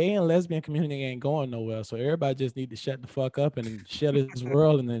 the gay and lesbian community ain't going nowhere. So everybody just need to shut the fuck up and share this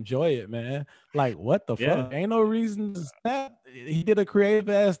world and enjoy it, man. Like, what the fuck? Ain't no reason to snap. He did a creative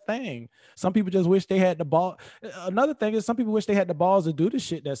ass thing. Some people just wish they had the ball. Another thing is some people wish they had the balls to do the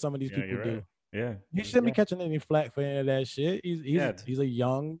shit that some of these people do. Yeah. He shouldn't be catching any flack for any of that shit. He's a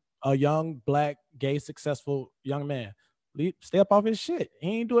young black, gay, successful young man. Stay up off his shit.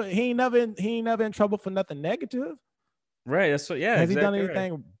 He ain't never in trouble for nothing negative. Right, that's what. Yeah, has he done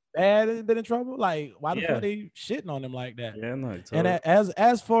anything bad? Has he been in trouble? Like, why the fuck are they shitting on him like that? Yeah, no. Totally. And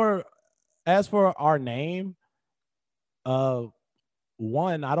as for our name,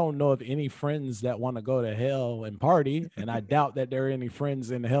 one, I don't know of any friends that want to go to hell and party, and I doubt that there are any friends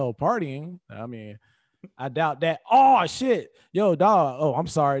in hell partying. I mean, I doubt that. Oh shit, yo, dog. Oh, I'm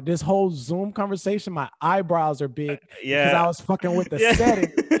sorry. This whole Zoom conversation, my eyebrows are big because I was fucking with the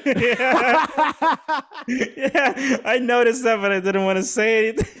setting. Yeah, I noticed that, but I didn't want to say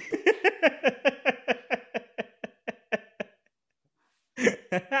anything.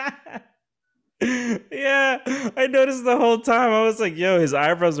 Yeah, I noticed the whole time. I was like, yo, his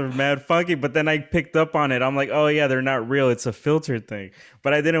eyebrows are mad funky, but then I picked up on it. I'm like, oh yeah, they're not real. It's a filtered thing.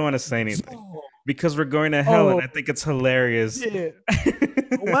 But I didn't want to say anything because we're going to hell, and I think it's hilarious. Yeah.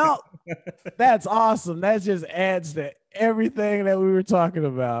 Well, that's awesome. That just adds to everything that we were talking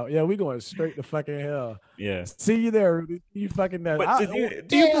about. Yeah, we're going straight to fucking hell. Yeah. See you there. You fucking nuts. But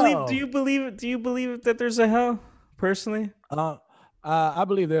do you believe that there's a hell personally? I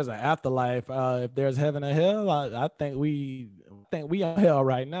believe there's an afterlife. If there's heaven and hell, I think we on hell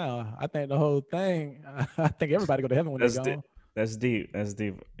right now. I think the whole thing. I think everybody go to heaven when they're gone. That's deep. That's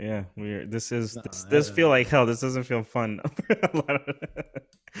deep. Yeah, this feel like hell. This doesn't feel fun.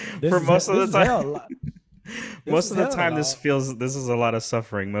 For most of the this is hell. time. This Most is of the hell, time, dog. this is a lot of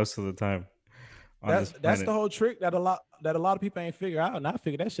suffering. Most of the time on this That's planet. the whole trick that a lot of people ain't figure out. And I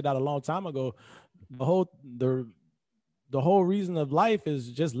figured that shit out a long time ago. The whole reason of life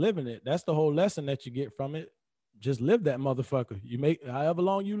is just living it. That's the whole lesson that you get from it. Just live that motherfucker. You make however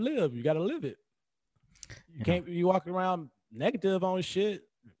long you live, you gotta live it. You can't be walking around negative on shit.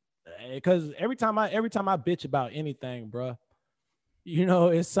 Because every time I bitch about anything, bro, you know,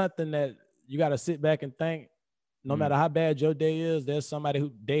 it's something that you gotta sit back and think. No matter how bad your day is, there's somebody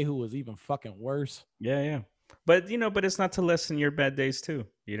who was even fucking worse. Yeah. But you know, but it's not to lessen your bad days too.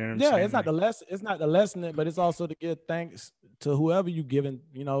 You know what I'm saying? Yeah, it's not the lesson, but it's also to give thanks to whoever you giving,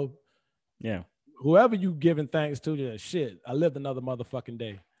 you know. Yeah. Whoever you giving thanks to, shit. I lived another motherfucking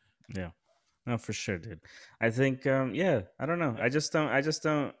day. Yeah. No, for sure, dude. I think yeah, I don't know. I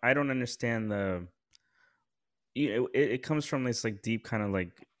don't understand the it comes from this like deep kind of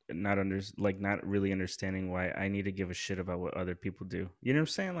like not really understanding why I need to give a shit about what other people do. You know what I'm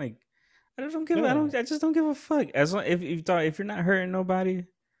saying? Like I just don't give a fuck. As long if you're not hurting nobody,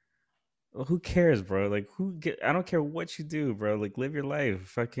 well, who cares, bro? Like I don't care what you do, bro. Like live your life.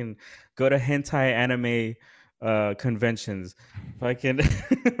 Fucking go to hentai anime conventions. Fucking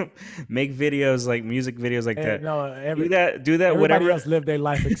make videos like music videos like that. No, do that everybody whatever else live their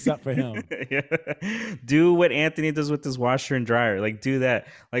life except for him. Yeah. Do what Anthony does with his washer and dryer. Like do that.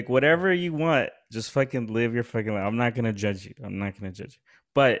 Like whatever you want, just fucking live your fucking life. I'm not gonna judge you.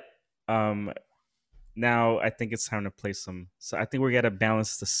 But now I think it's time to play some. So I think we gotta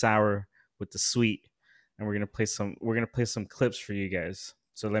balance the sour with the sweet, and we're gonna play some clips for you guys.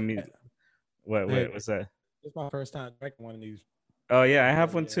 So let me. What's that? It's my first time drinking one of these. Oh yeah, I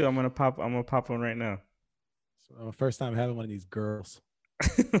have one too. I'm gonna pop one right now. So first time having one of these girls.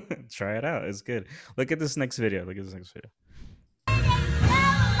 Try it out. It's good. Look at this next video.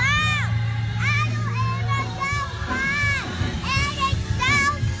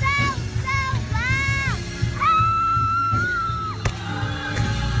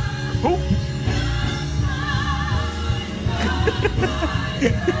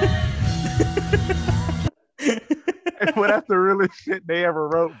 Well, that's the realest shit they ever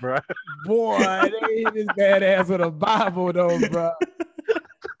wrote, bro. Boy, they hit this badass with a Bible, though, bro.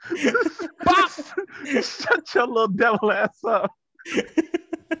 Shut your little devil ass up.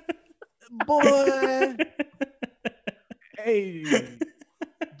 Boy. Hey.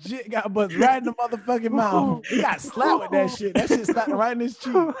 Jit got bust right in the motherfucking mouth. He got slapped with that shit. That shit slapped right in his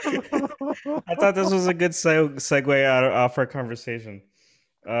cheek. I thought this was a good segue off our conversation.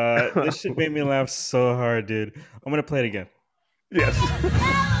 This shit made me laugh so hard, dude. I'm gonna play it again. Yes.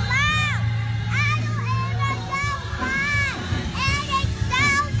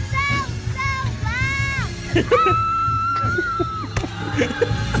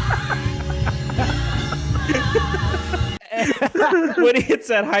 When he hits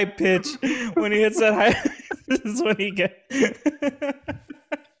that high pitch, this is when he gets.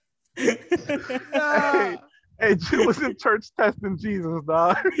 Hey, Jim was in church testing Jesus,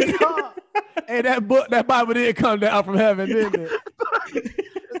 dog. Hey, that Bible did come down from heaven, didn't it?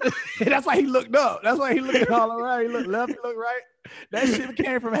 That's why he looked up. That's why he looked all around. He looked left, he looked right. That shit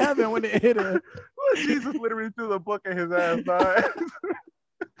came from heaven when it hit him. Jesus literally threw the book in his ass, dog.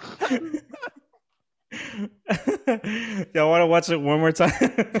 Y'all want to watch it one more time?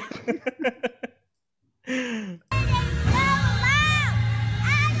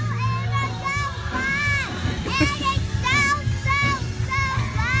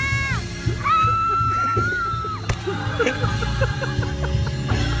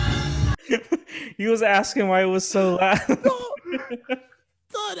 He was asking why it was so loud.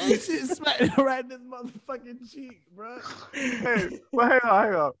 Oh, that shit smacked right in his motherfucking cheek, bro. Hey, well, hang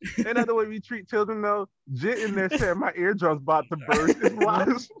on. Ain't that the way we treat children, though? Jit in there saying my eardrum's about to burst. It's loud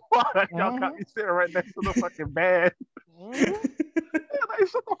as fuck. Y'all got me sitting right next to the fucking bed. Like,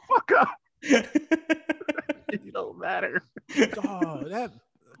 shut the fuck up. You don't matter. Oh,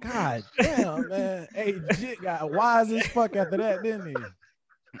 God damn, man. Hey, Jit got wise as fuck after that, didn't he?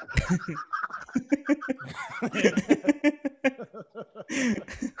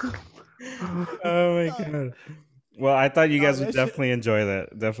 Oh my god. Well, I thought you guys would definitely enjoy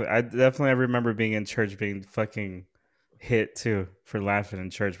that. Definitely I remember being in church being fucking hit too for laughing in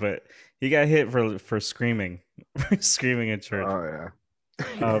church, but he got hit for screaming. Screaming in church. Oh yeah.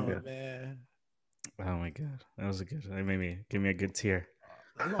 Oh man. Oh my god. That was a good give me a good tear.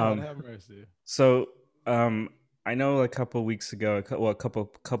 Lord have mercy. So I know a couple weeks ago, a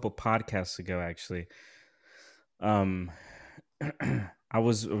couple podcasts ago, actually, I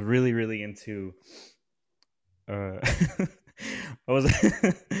was really, really into I was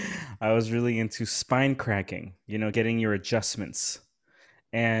I was really into spine cracking, getting your adjustments.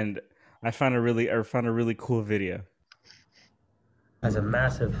 And I found a really cool video. Has a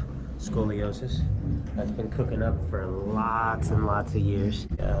massive scoliosis that's been cooking up for lots and lots of years.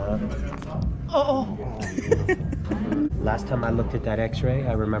 Last time I looked at that x-ray,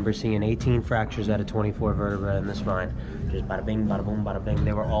 I remember seeing 18 fractures out of 24 vertebrae in the spine. Just bada bing, bada boom, bada bing.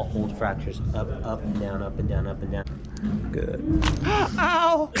 They were all old fractures. Up and down, up and down, up and down. Good.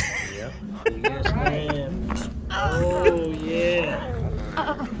 Ow! Yep. Yes, ma'am. Oh,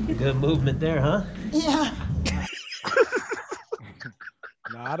 yeah. Good movement there, huh? Yeah.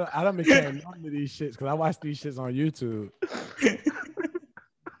 No, I don't became numb to these shits because I watch these shits on YouTube.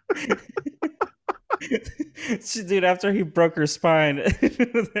 Dude, after he broke her spine,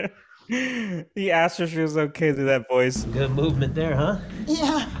 he asked her if she was okay through that voice. Good movement there, huh?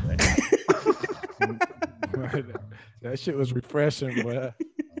 Yeah. That shit was refreshing, boy.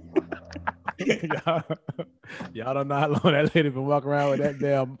 Y'all don't know how long that lady been walking around with that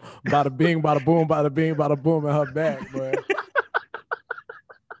damn bada bing, bada boom, bada bing, bada boom in her back, boy.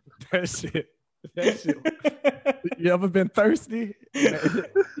 That shit. You ever been thirsty?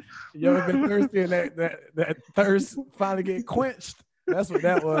 You ever been thirsty and that thirst finally get quenched? That's what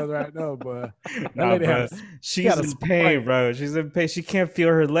that was right now, boy. Nah, bro. She's in pain, bro. She's in pain. She can't feel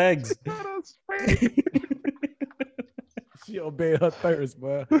her legs. She obeyed her thirst,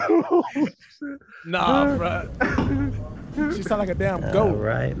 boy. Nah, bro. She sound like a damn goat. All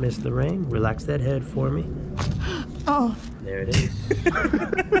right, Miss Lorraine, relax that head for me. Oh. There it is.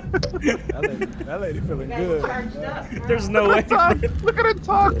 That lady feeling good. There's no way. Look at her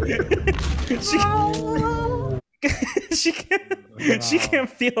talk. She can't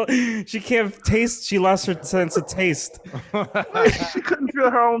feel. She can't taste. She lost her sense of taste. She couldn't feel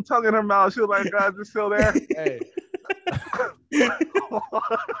her own tongue in her mouth. She was like, "God, it's still there." Hey.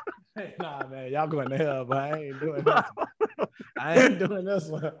 Nah, man, y'all going to hell, but I ain't doing this. I ain't doing this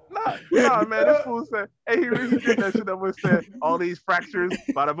one. Nah, man, this fool said, hey, he really did that shit that was said, all these fractures,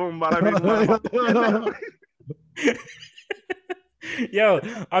 bada boom, bada bing. Yo,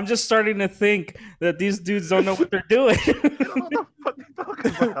 I'm just starting to think that these dudes don't know what they're doing. What the fuck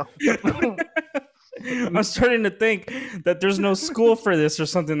are you talking about? I'm starting to think that there's no school for this or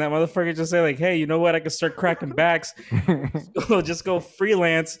something. That motherfucker just say like, hey, you know what? I can start cracking backs. Just go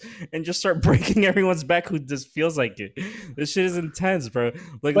freelance and just start breaking everyone's back who just feels like it. This shit is intense, bro.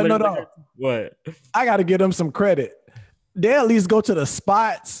 Like, but no. What? I got to give them some credit. They at least go to the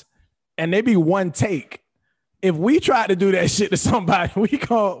spots and they be one take. If we try to do that shit to somebody, we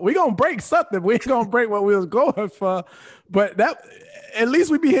gonna break something. We ain't gonna break what we was going for. But that at least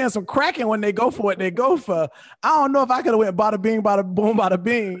we be hearing some cracking when they go for what they go for. I don't know if I could have went bada bing, bada boom, bada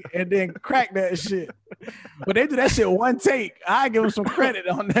bing, and then crack that shit. But they do that shit one take. I give them some credit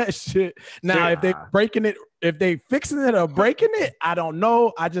on that shit. Now, if they breaking it, if they fixing it or breaking it, I don't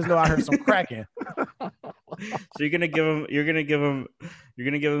know. I just know I heard some cracking. So you're gonna give them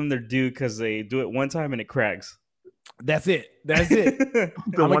their due because they do it one time and it cracks. That's it. The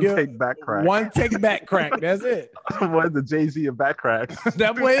one take back crack. One take back crack. That's it. What the Jay-Z of back cracks?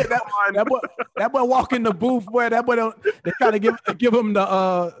 that boy walk in the booth where that boy don't. They kind of give him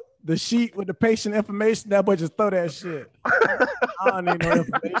the sheet with the patient information. That boy just throw that shit. I don't need no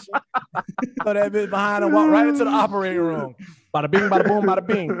information. Throw that bitch behind and walk right into the operating room. Bada bing, bada boom, bada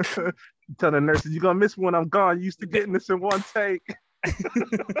bing. Tell the nurses you're gonna miss me when I'm gone. You used to getting this in one take.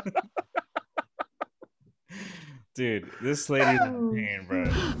 Dude, this lady's in pain, bro.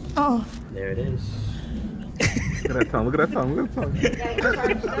 Oh. There it is. Look at that tongue.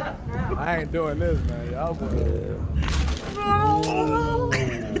 I ain't doing this, man. Y'all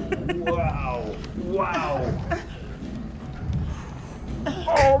Wow.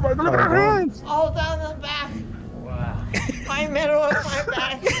 Oh my God, look at her hands. All down the back. Wow. My middle of my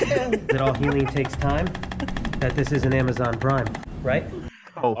back. That all healing takes time? That this isn't Amazon Prime, right?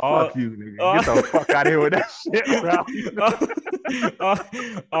 Oh, fuck you, nigga. Get the fuck out of here with that shit, bro.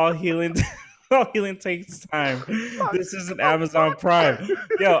 all healing takes time. This isn't Amazon Prime.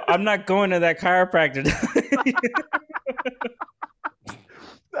 Yo, I'm not going to that chiropractor.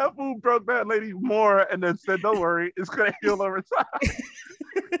 That fool broke that lady more and then said, don't worry, it's going to heal over time.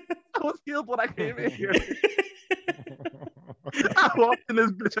 I was healed when I came in here. I walked in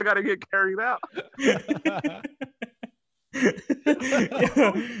this bitch, I got to get carried out.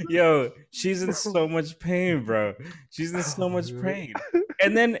 Yo, she's in so much pain, bro. She's in so much pain.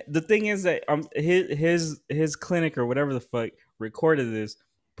 And then the thing is that his clinic or whatever the fuck recorded this,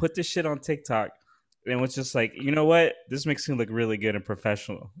 put this shit on TikTok, and was just like, you know what? This makes me look really good and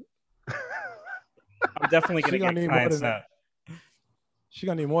professional. I'm definitely gonna get clients now. She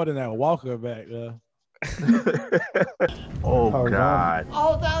gonna need more than that walker back. Oh God.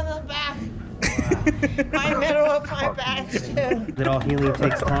 All down the back. My middle of my back too. That all healing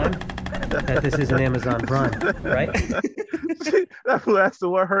takes time. That this isn't Amazon Prime, right? That fool asked her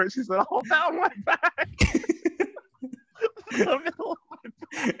what hurt. She said, "Hold down my back."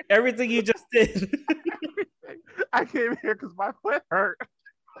 Everything you just did. I came here because my foot hurt.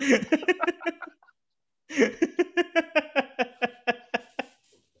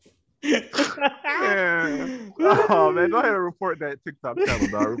 Man. Oh man, go ahead and report that TikTok channel,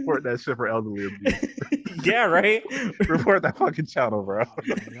 dog. Report that shit for elderly abuse. Yeah, right. Report that fucking channel, bro.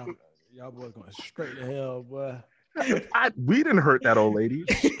 Y'all boys going straight to hell, boy. We didn't hurt that old lady.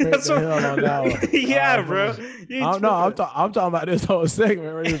 Straight to hell on that one. Yeah, bro. I'm talking about this whole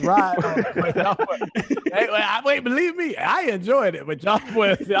segment where this ride. Wait, believe me, I enjoyed it, but y'all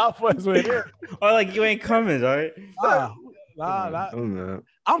boys went in. Oh, like you ain't coming, all right? Nah.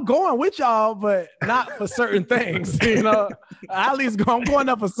 I'm going with y'all, but not for certain things. You know, at least I'm going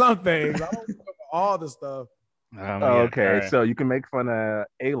up for some things. I don't go for all the stuff. Okay, right. so you can make fun of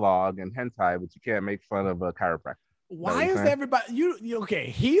A-Log and hentai, but you can't make fun of a chiropractor. Why is everybody you okay?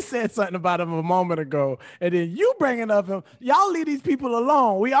 He said something about him a moment ago, and then you bringing up him. Y'all leave these people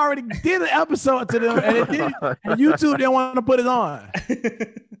alone. We already did an episode to them, and YouTube didn't want to put it on.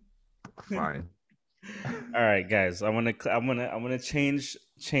 Fine. All right, guys. I'm gonna change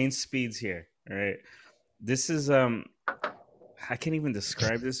speeds here. All right. This is I can't even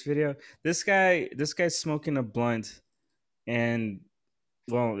describe this video. This guy's smoking a blunt, and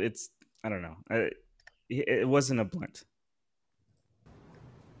well, I don't know. It wasn't a blunt.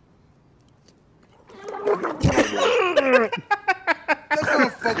 That's not a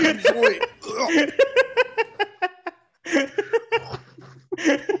fucking joint.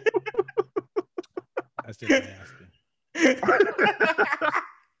 That's just nasty.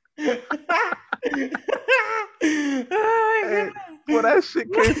 Well, that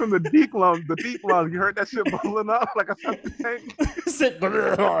shit came from the deep lung. The deep lung. You heard that shit bubbling up like a septic tank. Jesus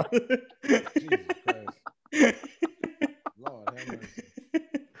Christ. Lord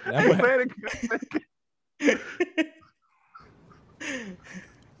have mercy.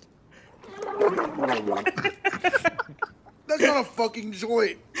 That's not a fucking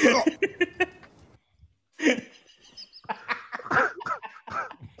joint.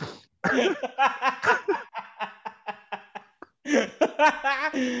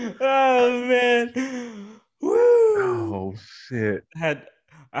 Oh man. Woo. Oh shit.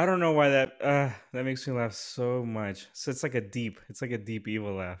 I don't know why that makes me laugh so much. So it's like a deep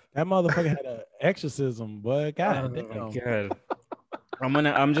evil laugh. That motherfucker had an exorcism, boy. God damn. Oh my God.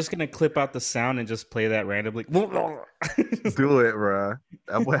 I'm just gonna clip out the sound and just play that randomly. Do it, bro.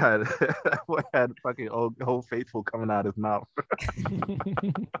 That boy had fucking old faithful coming out his mouth.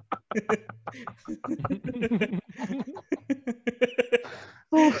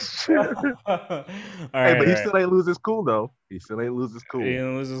 Oh shit! All right, but he still ain't lose his cool though. He still ain't lose his cool. He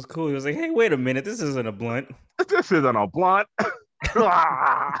didn't lose his cool. He was like, "Hey, wait a minute, this isn't a blunt. This isn't a blunt.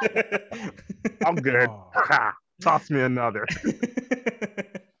 I'm good. Toss me another."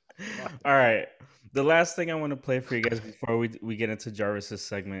 All right. The last thing I want to play for you guys before we get into Jarvis's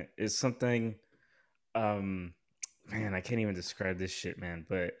segment is something. Man, I can't even describe this shit, man.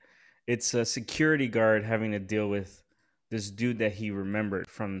 But it's a security guard having to deal with this dude that he remembered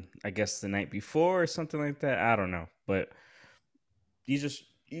from, I guess, the night before or something like that. I don't know, but he's just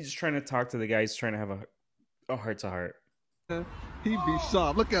trying to talk to the guy. He's trying to have a heart to heart. He be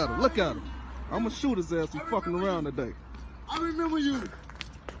sharp. Look at him. Look at him. I'm gonna shoot his ass. He's fucking around today. I remember you.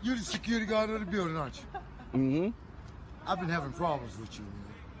 You're the security guard of the building, aren't you? Mm-hmm. I've been having problems with you, man.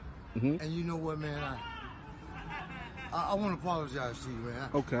 Mm-hmm. And you know what, man? I want to apologize to you, man.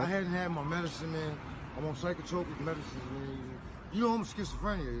 Okay. I hadn't had my medicine, man. I'm on psychotropic medicines, man. You know I'm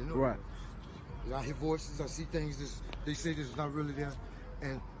schizophrenia, you know. Right. I hear voices, I see things they say this is not really there.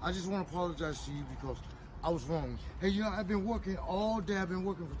 And I just want to apologize to you because I was wrong. Hey, you know, I've been working all day. I've been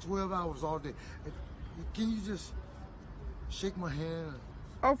working for 12 hours all day. Can you just shake my hand?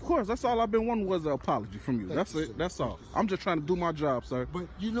 Of course. That's all I've been wanting was an apology from you. That's it. That's all. I'm just trying to do my job, sir. But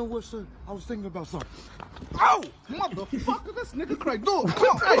you know what, sir? I was thinking about something. Oh, motherfucker, this nigga crazy. Do it. Come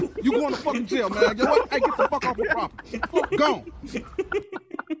on. Hey, you going to fucking jail, man. You know what? Hey, get the fuck off my property. Gone.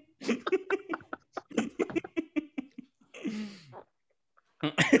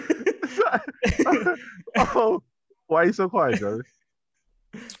 Oh, why are you so quiet, Jarvis?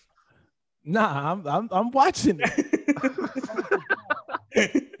 Nah, I'm watching it.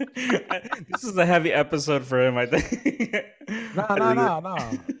 This is a heavy episode for him, I think.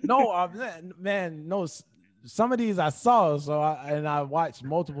 No, man, no. some of these I saw, I watched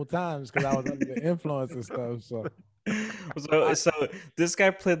multiple times because I was under the influence and stuff. So this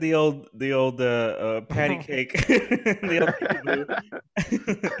guy played the old patty cake,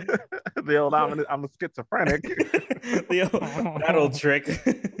 the old I'm a schizophrenic. That old trick.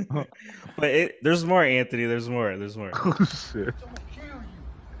 But there's more, Anthony. There's more. Oh shit! I'm gonna kill you.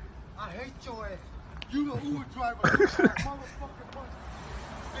 I hate your ass. You the Uber driver. Motherfucking money.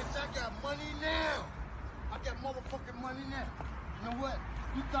 Bitch, I got money now. I got motherfucking money now. You know what?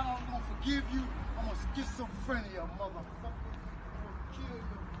 You thought I was gonna forgive you? I'm gonna schizophrenia, motherfucker. I'm gonna kill you,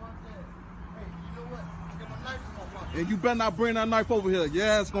 fuck that. Hey, you know what? I got my knife in my pocket. And you better not bring that knife over here. Your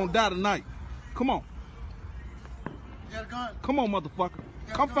ass gonna die tonight. Come on. You got a gun? Come on, motherfucker.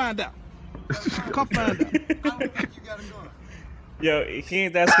 Come find out. Come find out. I don't think you got a gun. Yo, he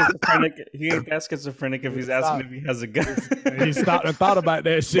ain't that schizophrenic. He ain't that schizophrenic if he's asking if he has a gun. He stopped and thought about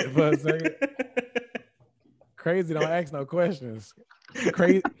that shit for a second. Crazy don't ask no questions.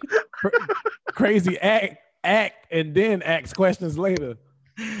 Crazy act and then ask questions later.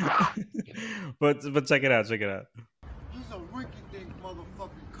 But check it out. Check it out. He's a rinky-dink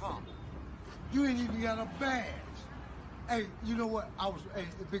motherfucking cop. You ain't even got a badge. Hey, you know what? Hey,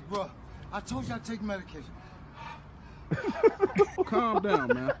 big bro, I told you I take medication. Calm down,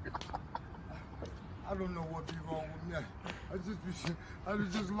 man. I don't know what be wrong with me. I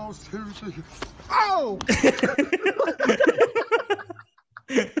just lost everything. Oh!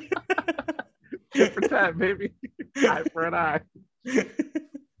 Tit for tat, baby. Eye for an eye. Kick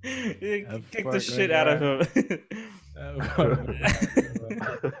the shit out of him. That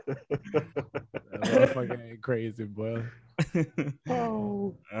motherfucker ain't crazy, boy.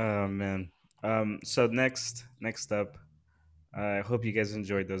 Oh man. So next up, I hope you guys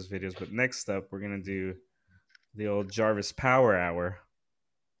enjoyed those videos. But next up, we're gonna do the old Jarvis Power Hour.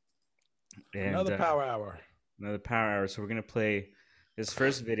 And, Another power hour. Another power hour. So we're gonna play his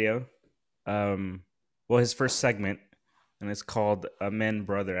first video. His first segment, and it's called "Men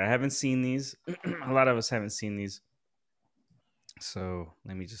Brother." I haven't seen these. A lot of us haven't seen these. So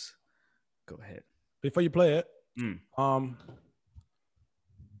let me just go ahead. Before you play it,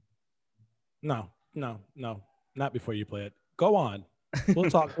 no, not before you play it. Go on. We'll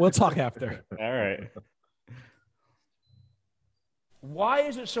talk. We'll talk after. All right. Why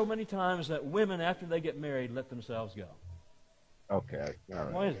is it so many times that women, after they get married, let themselves go? Okay. All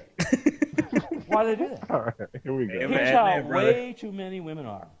right. Why is it? Why do they do that? All right. Here we go. Here's how way too many women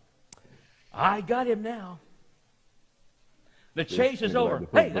are. I got him now. The chase is over.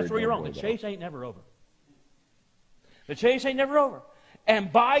 Hey, that's where you're wrong. The chase ain't never over. The chase ain't never over.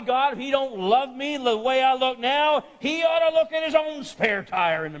 And by God, if he don't love me the way I look now, he ought to look at his own spare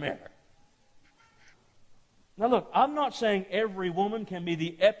tire in the mirror. Now look, I'm not saying every woman can be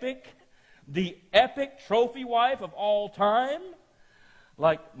the epic trophy wife of all time,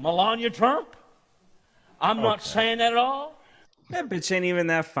 like Melania Trump. I'm not saying that at all. That bitch ain't even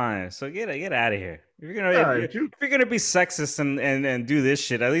that fine. So get out of here. If you're gonna be sexist and do this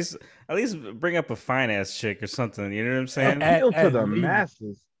shit, at least bring up a fine ass chick or something. You know what I'm saying? Appeal to the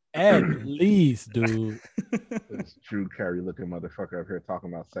masses. At least, dude. This Drew Carey looking motherfucker up here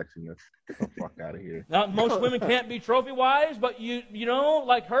talking about sexiness. Get the fuck out of here. Now, most women can't be trophy wives, but you know,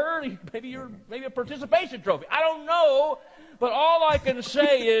 like her, maybe a participation trophy. I don't know, but all I can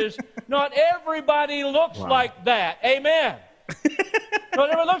say is not everybody looks like that. Amen. Not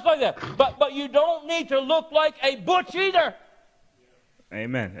everybody looks like that. But you don't need to look like a butch either.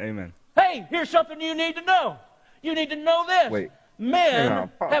 Amen. Hey, here's something you need to know. You need to know this. Wait. Men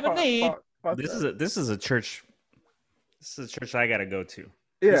have a need. This is a church. This is a church I gotta go to.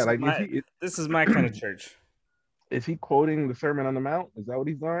 Yeah, this is my kind of church. Is he quoting the Sermon on the Mount? Is that what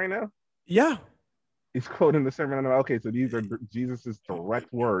he's doing right now? Yeah. He's quoting the Sermon on the Mount. Okay, so these are Jesus's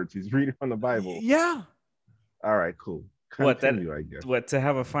direct words. He's reading from the Bible. Yeah. All right, cool. Continue, I guess. What, to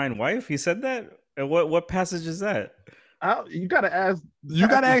have a fine wife? He said that? And what passage is that? You gotta ask. You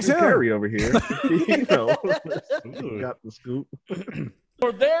gotta ask him. Carey over here. You know, got the scoop.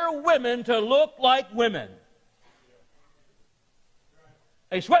 For their women to look like women.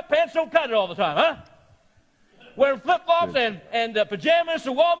 Hey, sweatpants don't cut it all the time, huh? Wearing flip-flops and pajamas to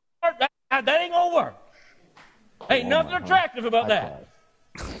Walmart, that ain't gonna work. Ain't nothing attractive about that.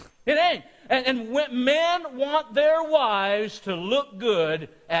 It ain't. And men want their wives to look good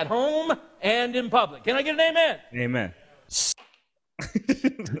at home and in public. Can I get an amen? Amen.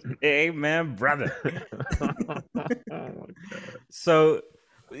 Amen, brother. So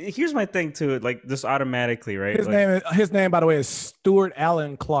here's my thing too, like just automatically, right? His name, by the way, is Stuart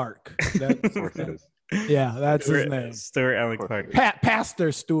Allen Clark. Yeah, that's his name. Stuart Allen Clark.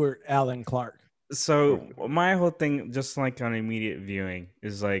 Pastor Stuart Allen Clark. So my whole thing, just like on immediate viewing,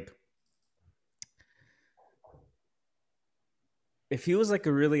 is like, if he was like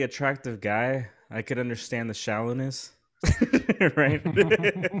a really attractive guy, I could understand the shallowness. Right?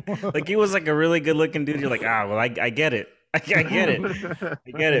 Like he was like a really good looking dude. You're like, well, I get it. I get it.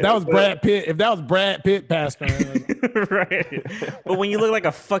 I get it. If that was Brad Pitt, Pastor. Right. But when you look like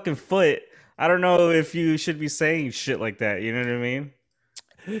a fucking foot, I don't know if you should be saying shit like that. You know what I mean?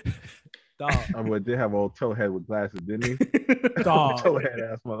 Dog. I mean, did have an old toe head with glasses, didn't he? Dog. Toe head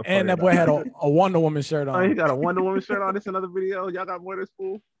ass motherfucker. And that boy had a Wonder Woman shirt on. Oh, he got a Wonder Woman shirt on. This another video. Y'all got more of this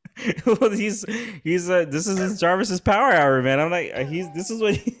fool? Well, this is Jarvis's power hour, man. I'm like, this is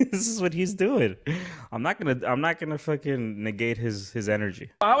what he's doing. I'm not gonna fucking negate his energy.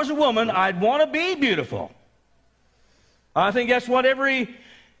 If I was a woman, I'd want to be beautiful. I think that's what every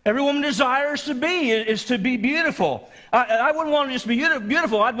woman desires to be, is to be beautiful. I wouldn't want to just be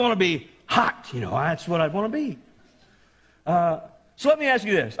beautiful. I'd want to be hot. You know, that's what I'd want to be. So let me ask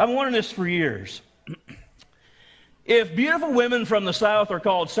you this. I've been wondering this for years. If beautiful women from the South are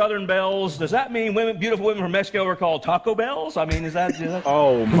called Southern Belles, does that mean beautiful women from Mexico are called Taco Bells? I mean, is that...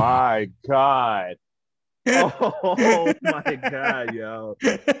 Oh, my God. Oh, my God, yo.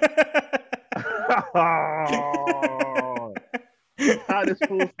 How this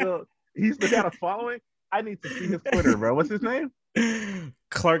fool still... He's still got a following? I need to see his Twitter, bro. What's his name?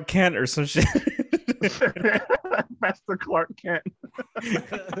 Clark Kent or some shit. Pastor Clark Kent.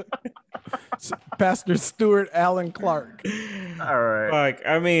 Pastor Stuart Allen Clark. All right. Like,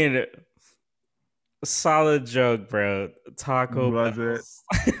 I mean, solid joke, bro. Taco was Bells.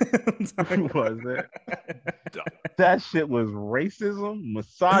 it? Was it? That shit was racism,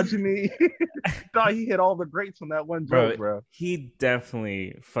 misogyny. Thought he hit all the greats on that one joke, bro. He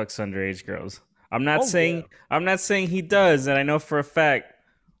definitely fucks underage girls. I'm not saying he does, and I know for a fact,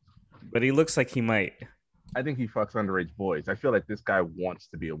 but he looks like he might. I think he fucks underage boys. I feel like this guy wants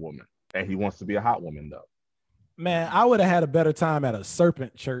to be a woman, and he wants to be a hot woman, though. Man, I would have had a better time at a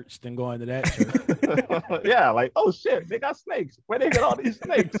serpent church than going to that church. Yeah, like, oh shit, they got snakes. Where they get all these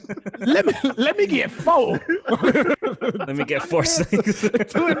snakes? let me get 4. Let me get 4 snakes.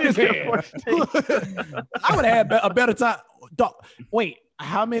 2 in this hand. I would have had a better time. Wait,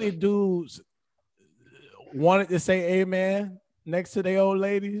 how many dudes wanted to say amen next to their old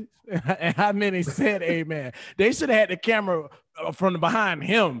ladies? And how many said amen? They should have had the camera from behind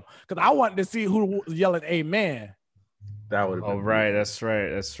him, because I wanted to see who was yelling amen. That would have been right. That's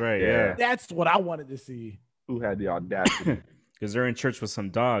right. Yeah. That's what I wanted to see. Who had the audacity? Because they're in church with some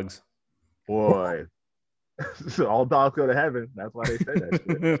dogs. Boy. So all dogs go to heaven. That's why they say that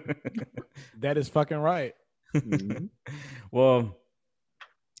shit. That is fucking right. Mm-hmm. Well,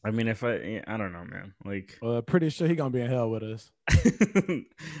 I mean, I don't know, man. Like, pretty sure he gonna be in hell with us.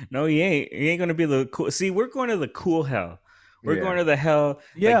 No, he ain't. He ain't gonna be the cool. See, we're going to the cool hell. We're going to the hell.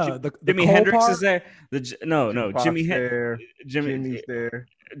 Yeah, like, the Jimi Hendrix part? is there. Jimmy's there.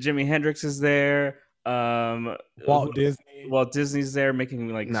 Jimi Hendrix is there. Walt Disney's there making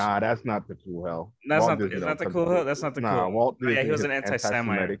like. Nah, that's not the cool hell. That's not the cool hell. That's not the cool. Walt Disney. Yeah, he was an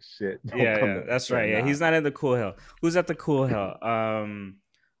anti-Semite. Shit. Yeah, that's right. Yeah, he's not in the cool hell. Who's at the cool hell?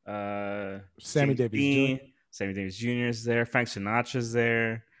 Sammy Davis Jr. Sammy Davis Jr. is there. Frank Sinatra's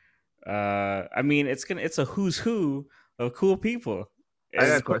there. I mean, it's a who's who of cool people. I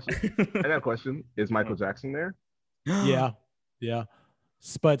got a question. Is Michael Jackson there? Yeah.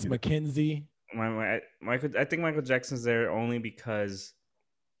 Spuds McKenzie. I think Michael Jackson's there only because.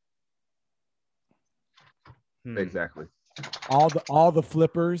 Exactly. All the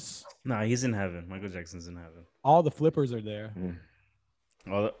flippers. No, he's in heaven. Michael Jackson's in heaven. All the flippers are there.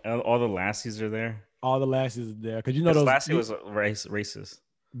 All the lassies are there. All the lassies are there, because those lassie was racist.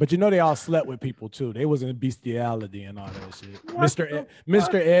 But they all slept with people too. They was in bestiality and all that shit.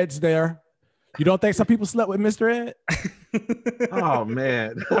 Mr. Ed's there. You don't think some people slept with Mr. Ed? Oh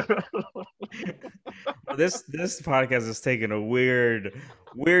man. This podcast is taking a weird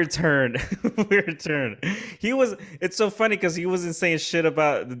turn. Weird turn. It's so funny because he wasn't saying shit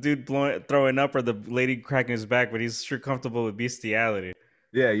about the dude throwing up or the lady cracking his back, but he's sure comfortable with bestiality.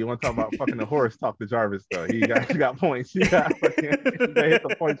 Yeah, you want to talk about fucking the horse? Talk to Jarvis though. You got points. They hit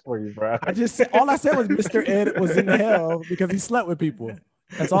the points for you, bro. All I said was Mr. Ed was in hell because he slept with people.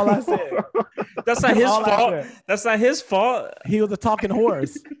 That's all I said. That's not his all I fault. said. That's not his fault. He was a talking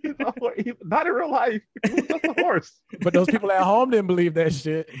horse. Not in real life. He was just a horse. But those people at home didn't believe that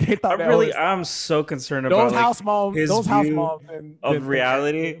shit. They thought I'm so concerned about those house moms. his Those house view moms of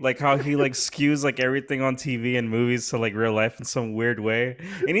reality, like how he like skews like everything on TV and movies to like real life in some weird way,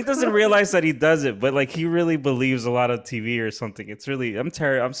 and he doesn't realize that he does it. But like he really believes a lot of TV or something. It's really I'm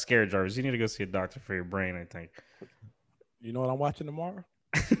scared, Jarvis. You need to go see a doctor for your brain. I think. You know what I'm watching tomorrow?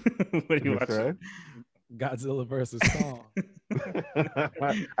 What are you watching? Godzilla versus Kong.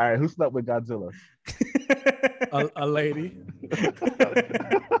 All right, who slept with Godzilla? A lady.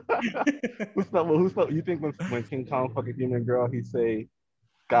 Who slept? You think when King Kong fuck a human girl, he say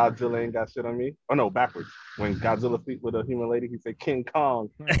Godzilla ain't got shit on me? Oh no, backwards. When Godzilla sleep with a human lady, he say King Kong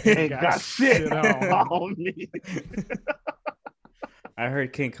ain't got shit on me. I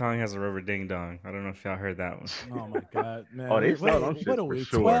heard King Kong has a rubber ding dong. I don't know if y'all heard that one. Oh my god, man! Oh, they sell them shit what are for we?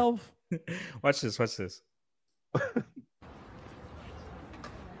 sure. 12? Watch this. Watch this.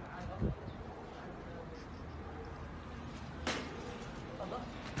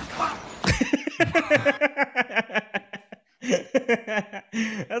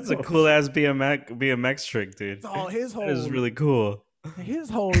 That's a cool ass BMX trick, dude. Oh, his whole that is really cool. His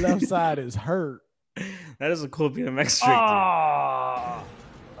whole left side is hurt. That is a cool BMX trick,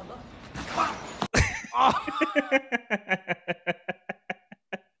 Oh.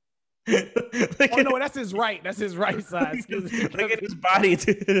 Look no, that's his right. That's his right side. Excuse me. Look at his body,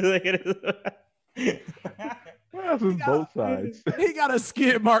 dude. Look at his. That's his both sides. He got a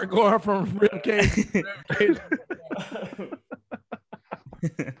skid mark going from ribcage to ribcage.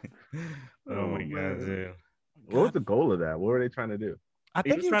 Oh my god, dude. What was the goal of that? What were they trying to do? I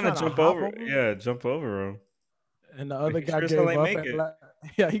think he was trying to jump over. Yeah, jump over him. And the other guy sure gave like up.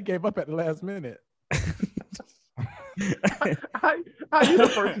 He gave up at the last minute. How you the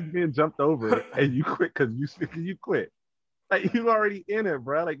person being jumped over and you quit because you quit? Like you already in it,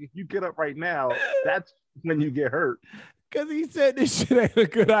 bro. Like if you get up right now, that's when you get hurt. Because he said this shit ain't a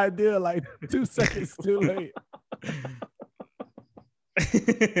good idea. Like 2 seconds too late.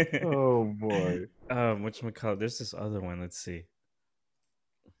 Oh boy. Whatchamacallit? There's this other one. Let's see.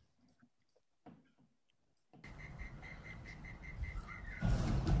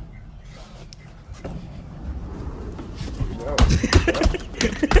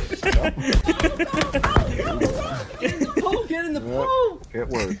 Get in the pool! It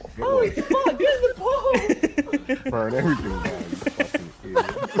works. Holy fuck, get in the pool! Burn everything down, you fucking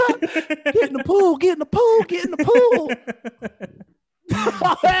idiot. Get in the pool, get in the pool, get in the pool.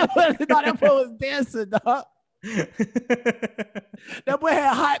 That boy was dancing, dog. That boy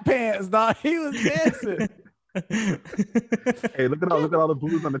had hot pants, dog. He was dancing. Hey, look at all the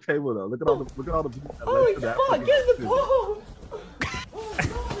booze on the table though. Look at all the booze. Holy fuck, get in the pool!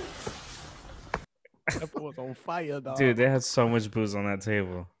 That boy was on fire, dog. Dude, they had so much booze on that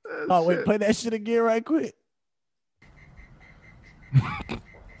table. Oh, wait, play that shit again right quick.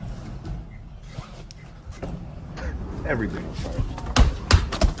 Everything.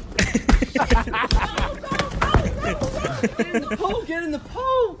 Get in the pool, get in the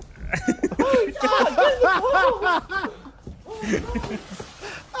pool! Holy fuck, get in the pool!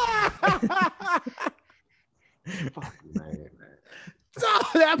 Fuck, man.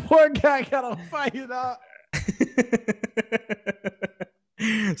 That poor guy got on fire, dog.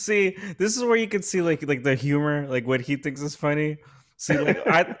 See, this is where you can see like the humor, like what he thinks is funny. See, like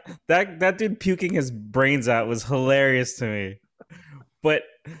that dude puking his brains out was hilarious to me, but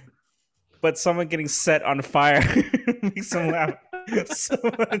someone getting set on fire makes him laugh so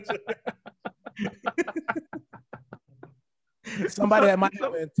much. Somebody that might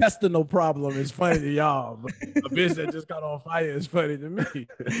have an intestinal problem is funny to y'all, but a bitch that just got on fire is funny to me.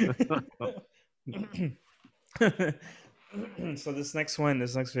 So this next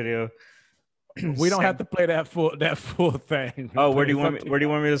video, we don't have to play that full thing. Oh, where do you want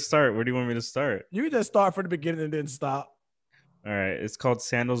me to start? Where do you want me to start? You just start from the beginning and then stop. All right, it's called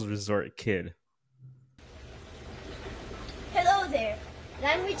Sandals Resort Kid. Hello there.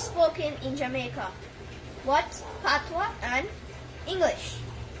 Language spoken in Jamaica. What? Patois and English.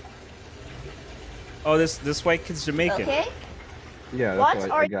 Oh, this white kid's Jamaican. Okay. Yeah, that's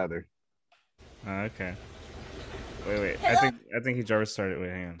what I gathered. Okay. Wait. Hello? I think he just started.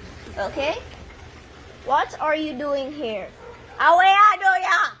 Wait, hang on. Okay. What are you doing here? Away,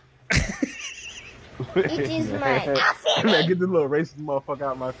 It is my Man, get this little racist motherfucker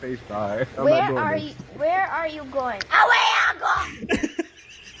out my face, dog. Where are you going? Away,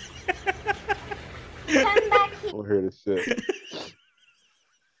 Come back here. We'll hear this shit.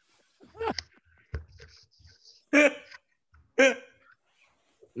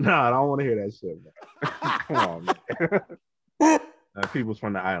 I don't want to hear that shit, bro. Come on, man. People's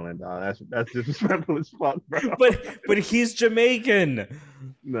from the island, dog. That's disrespectful as fuck, bro. But he's Jamaican.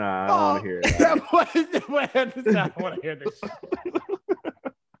 Nah, I don't want to hear that. I don't want to hear this shit.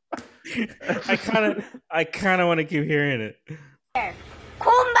 I kind of want to keep hearing it.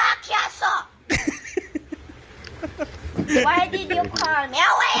 Come back here, sir. Why did you call me?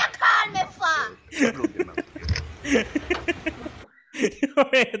 Why you call me for?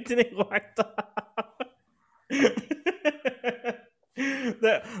 Anthony walked off.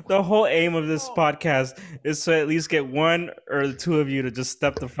 The whole aim of this podcast is to at least get one or the two of you to just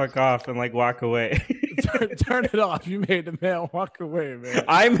step the fuck off and like walk away. Turn it off. You made the man walk away, man.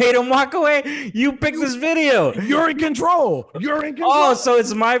 I made him walk away. You picked this video. You're in control. You're in control. Oh, so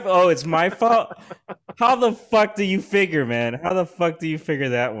it's my fault. How the fuck do you figure, man? How the fuck do you figure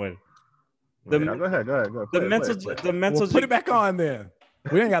that one? Go ahead. Go. The mental. Well, put it back on then.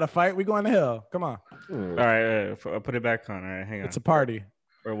 We ain't got to fight. We going to hell. Come on. All right, I'll put it back on. All right, hang on. It's a party.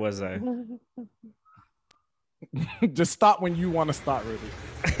 Where was I? Just stop when you want to stop, Rudy.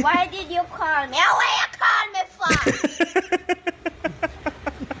 Why did you call me? Why you call me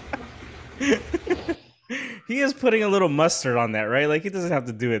for? He is putting a little mustard on that, right? Like he doesn't have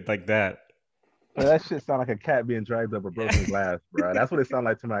to do it like that. Well, that shit sound like a cat being dragged up a broken glass, bro. That's what it sounds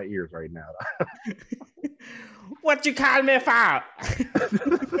like to my ears right now. What you call me for?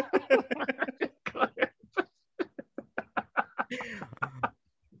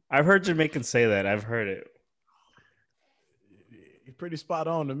 I've heard Jamaicans say that. I've heard it. You're pretty spot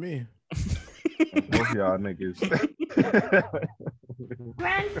on to me. Both y'all niggas.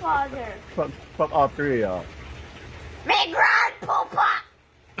 Grandfather. Fuck all three of y'all. Me grandpapa.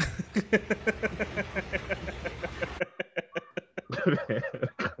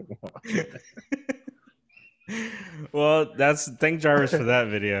 Well, thank Jarvis for that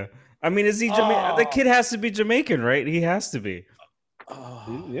video. I mean, is he Jamaican? The kid has to be Jamaican, right? He has to be.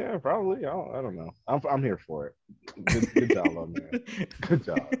 Yeah, probably. I don't know. I'm here for it. Good job, man. Good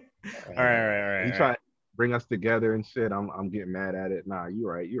job. All right. You try to bring us together and shit. I'm getting mad at it. Nah,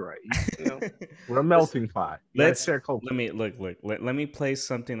 you're right. You know, we're a melting pot. Let me play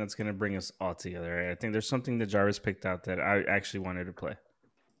something that's gonna bring us all together. Right? I think there's something that Jarvis picked out that I actually wanted to play.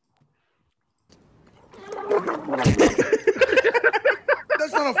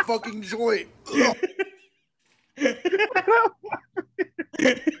 That's not a fucking joint.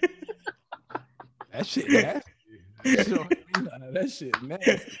 That shit nasty. That shit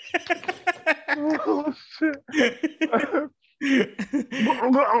nasty. Oh shit.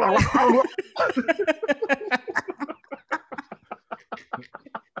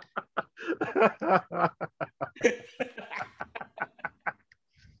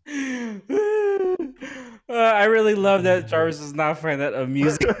 I really love that Jarvis does not find that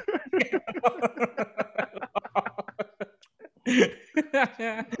amusing.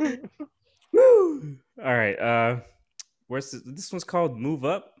 Woo! All right. Where's this one's called Move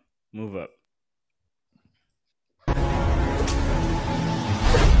Up? Move Up.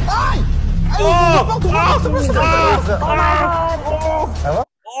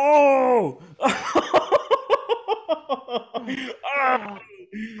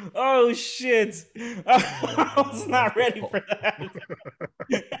 Oh shit! I was not ready for that.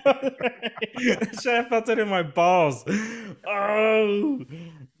 I felt it in my balls.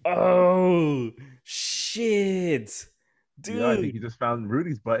 Oh shit, dude! Yeah, I think you just found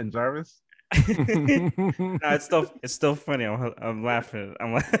Rudy's button, Jarvis. No, it's still funny. I'm laughing.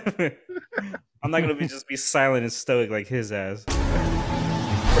 I'm not gonna be silent and stoic like his ass.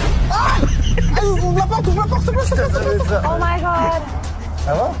 Oh my god.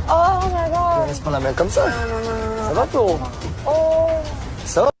 Ça va? Oh my god. Laisse pas la main comme ça. Ça va, Flo? Oh.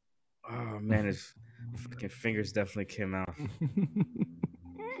 Ça va? Oh man, his fucking fingers definitely came out.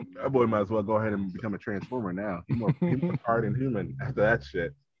 That boy might as well go ahead and become a transformer now. He's more hard and human after that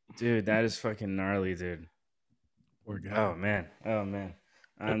shit. Dude, that is fucking gnarly, dude. Oh man.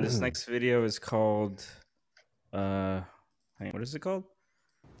 This next video is called what is it called?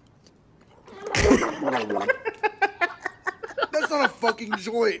 That's not a fucking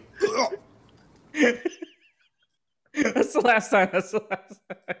joint. That's the last time.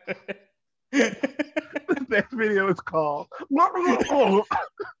 The next video is called.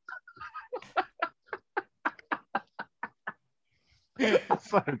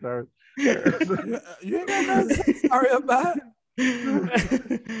 Sorry, Jarvis. You ain't got nothing to say sorry about.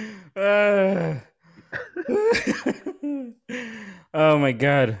 Oh my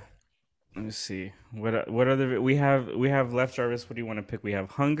god. Let me see. What other we have left, Jarvis? What do you want to pick? We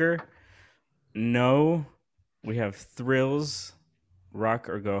have Hunger. No. We have Thrills. Rock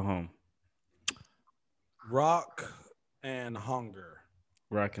or go home? Rock and hunger.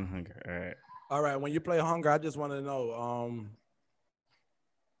 Rock and hunger. All right. All right. When you play hunger, I just want to know.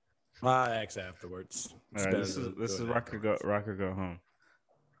 I'll ask afterwards. All right. This is rock or go home.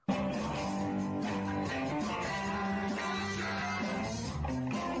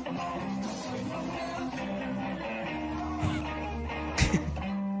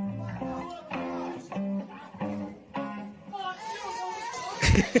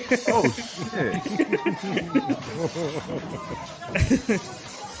 Oh shit!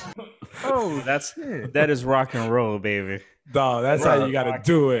 Oh, that is rock and roll, baby. Dog, that's how you gotta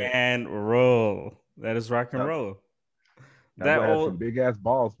do it. And roll. That is rock and roll. That old some big ass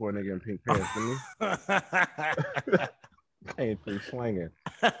balls for a nigga in pink pants, didn't he? Painfully slinging.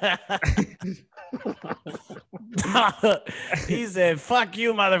 He said, "Fuck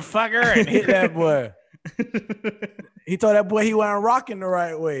you, motherfucker," and hit that boy. He told that boy he wasn't rocking the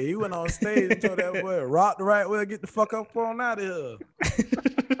right way. He went on stage and told that boy, rock the right way, get the fuck up on out of here.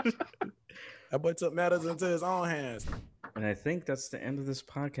 That boy took matters into his own hands. And I think that's the end of this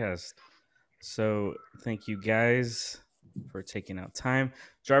podcast. So thank you guys for taking out time.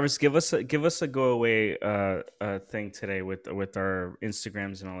 Jarvis, give us a go away thing today with our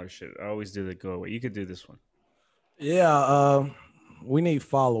Instagrams and all our shit. I always do the go away. You could do this one. Yeah, we need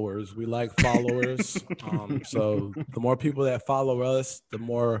followers. We like followers. So the more people that follow us, the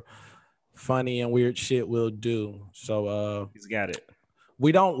more funny and weird shit we'll do. So he's got it.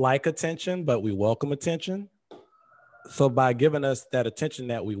 We don't like attention, but we welcome attention. So by giving us that attention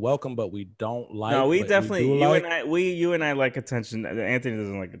that we welcome, but we don't like. No, we definitely you and I like attention. Anthony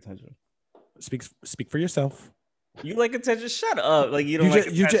doesn't like attention. Speak for yourself. You like attention? Shut up! Like you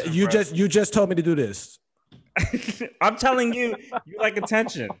don't you just told me to do this. I'm telling you, you like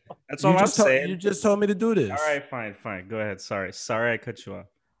attention. That's all I'm saying. You just told me to do this. All right, fine. Go ahead. Sorry, I cut you off.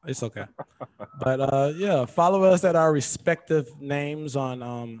 It's okay. But yeah, follow us at our respective names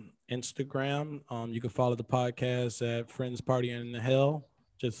on Instagram. You can follow the podcast at Friends Party in Hell.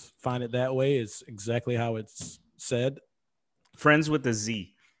 Just find it that way. It's exactly how it's said. Friends with a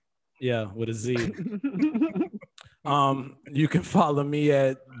Z. Yeah, with a Z. You can follow me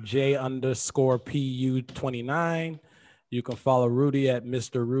at J_PU29. You can follow Rudy at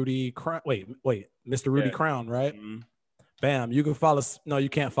Mr. Rudy Crown. Wait, Mr. Rudy Crown, right? Mm-hmm. Bam. You can follow. No, you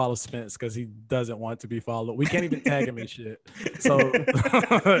can't follow Spence because he doesn't want to be followed. We can't even tag him and shit. So,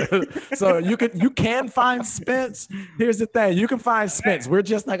 so you can find Spence. Here's the thing: you can find Spence. We're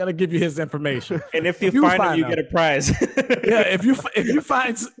just not gonna give you his information. And if you find him, you get a prize. Yeah. If you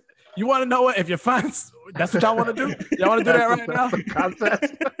find. You want to know what? If you find, that's what y'all want to do. Y'all want to do that right now? Contest.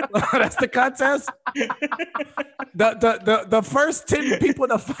 That's the contest. The first 10 people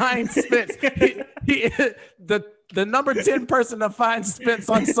to find Spence. The number 10 person to find Spence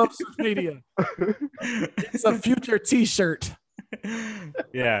on social media. It's a future T-shirt.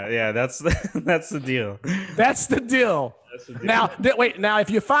 Yeah. That's the deal. That's the deal. Now, if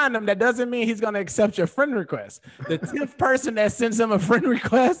you find him, that doesn't mean he's going to accept your friend request. The 10th person that sends him a friend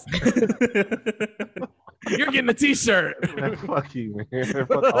request, you're getting a T-shirt. Man, fuck you, man.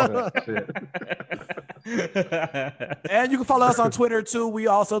 Fuck all that shit. And you can follow us on Twitter, too. We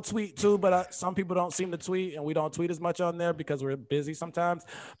also tweet, too, but some people don't seem to tweet, and we don't tweet as much on there because we're busy sometimes.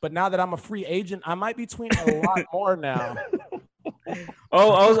 But now that I'm a free agent, I might be tweeting a lot more now.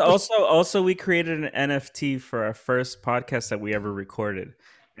 Also we created an NFT for our first podcast that we ever recorded,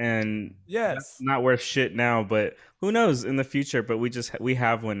 and yes, not worth shit now, but who knows in the future. But we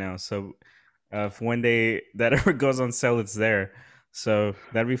have one now, so if one day that ever goes on sale, it's there. So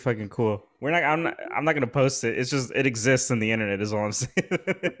that'd be fucking cool. I'm not gonna post it. It's just it exists in the internet. Is all I'm saying.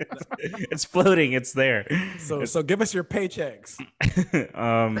 It's floating. It's there. So give us your paychecks.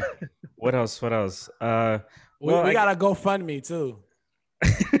 What else? We gotta GoFundMe too.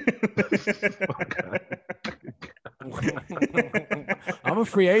 I'm a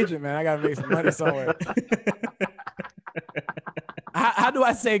free agent, man. I gotta make some money somewhere. How do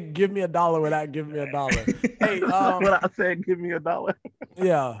I say give me $1 without giving me $1? Hey, what I said, give me $1.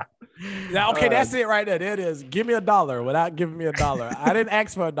 Yeah. Okay, that's it right there. There it is. Give me $1 without giving me $1. I didn't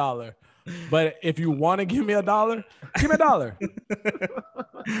ask for $1. But if you want to give me $1, give me $1.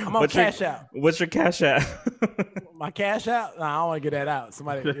 I'm on Cash App. What's your Cash App? My Cash App? Nah, I don't want to get that out.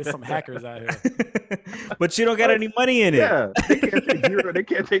 There's some hackers out here. But you don't got any money in it. Yeah, they can't take zero. They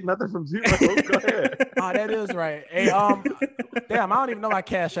can't take nothing from zero. Go ahead. Oh, that is right. Hey, damn, I don't even know my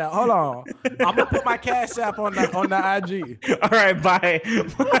Cash App. Hold on. I'm gonna put my Cash App on the IG. All right, bye. I'm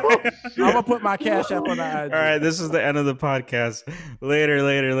gonna put my Cash App on the IG. All right, this is the end of the podcast. Later.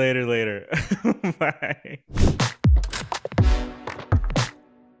 Bye.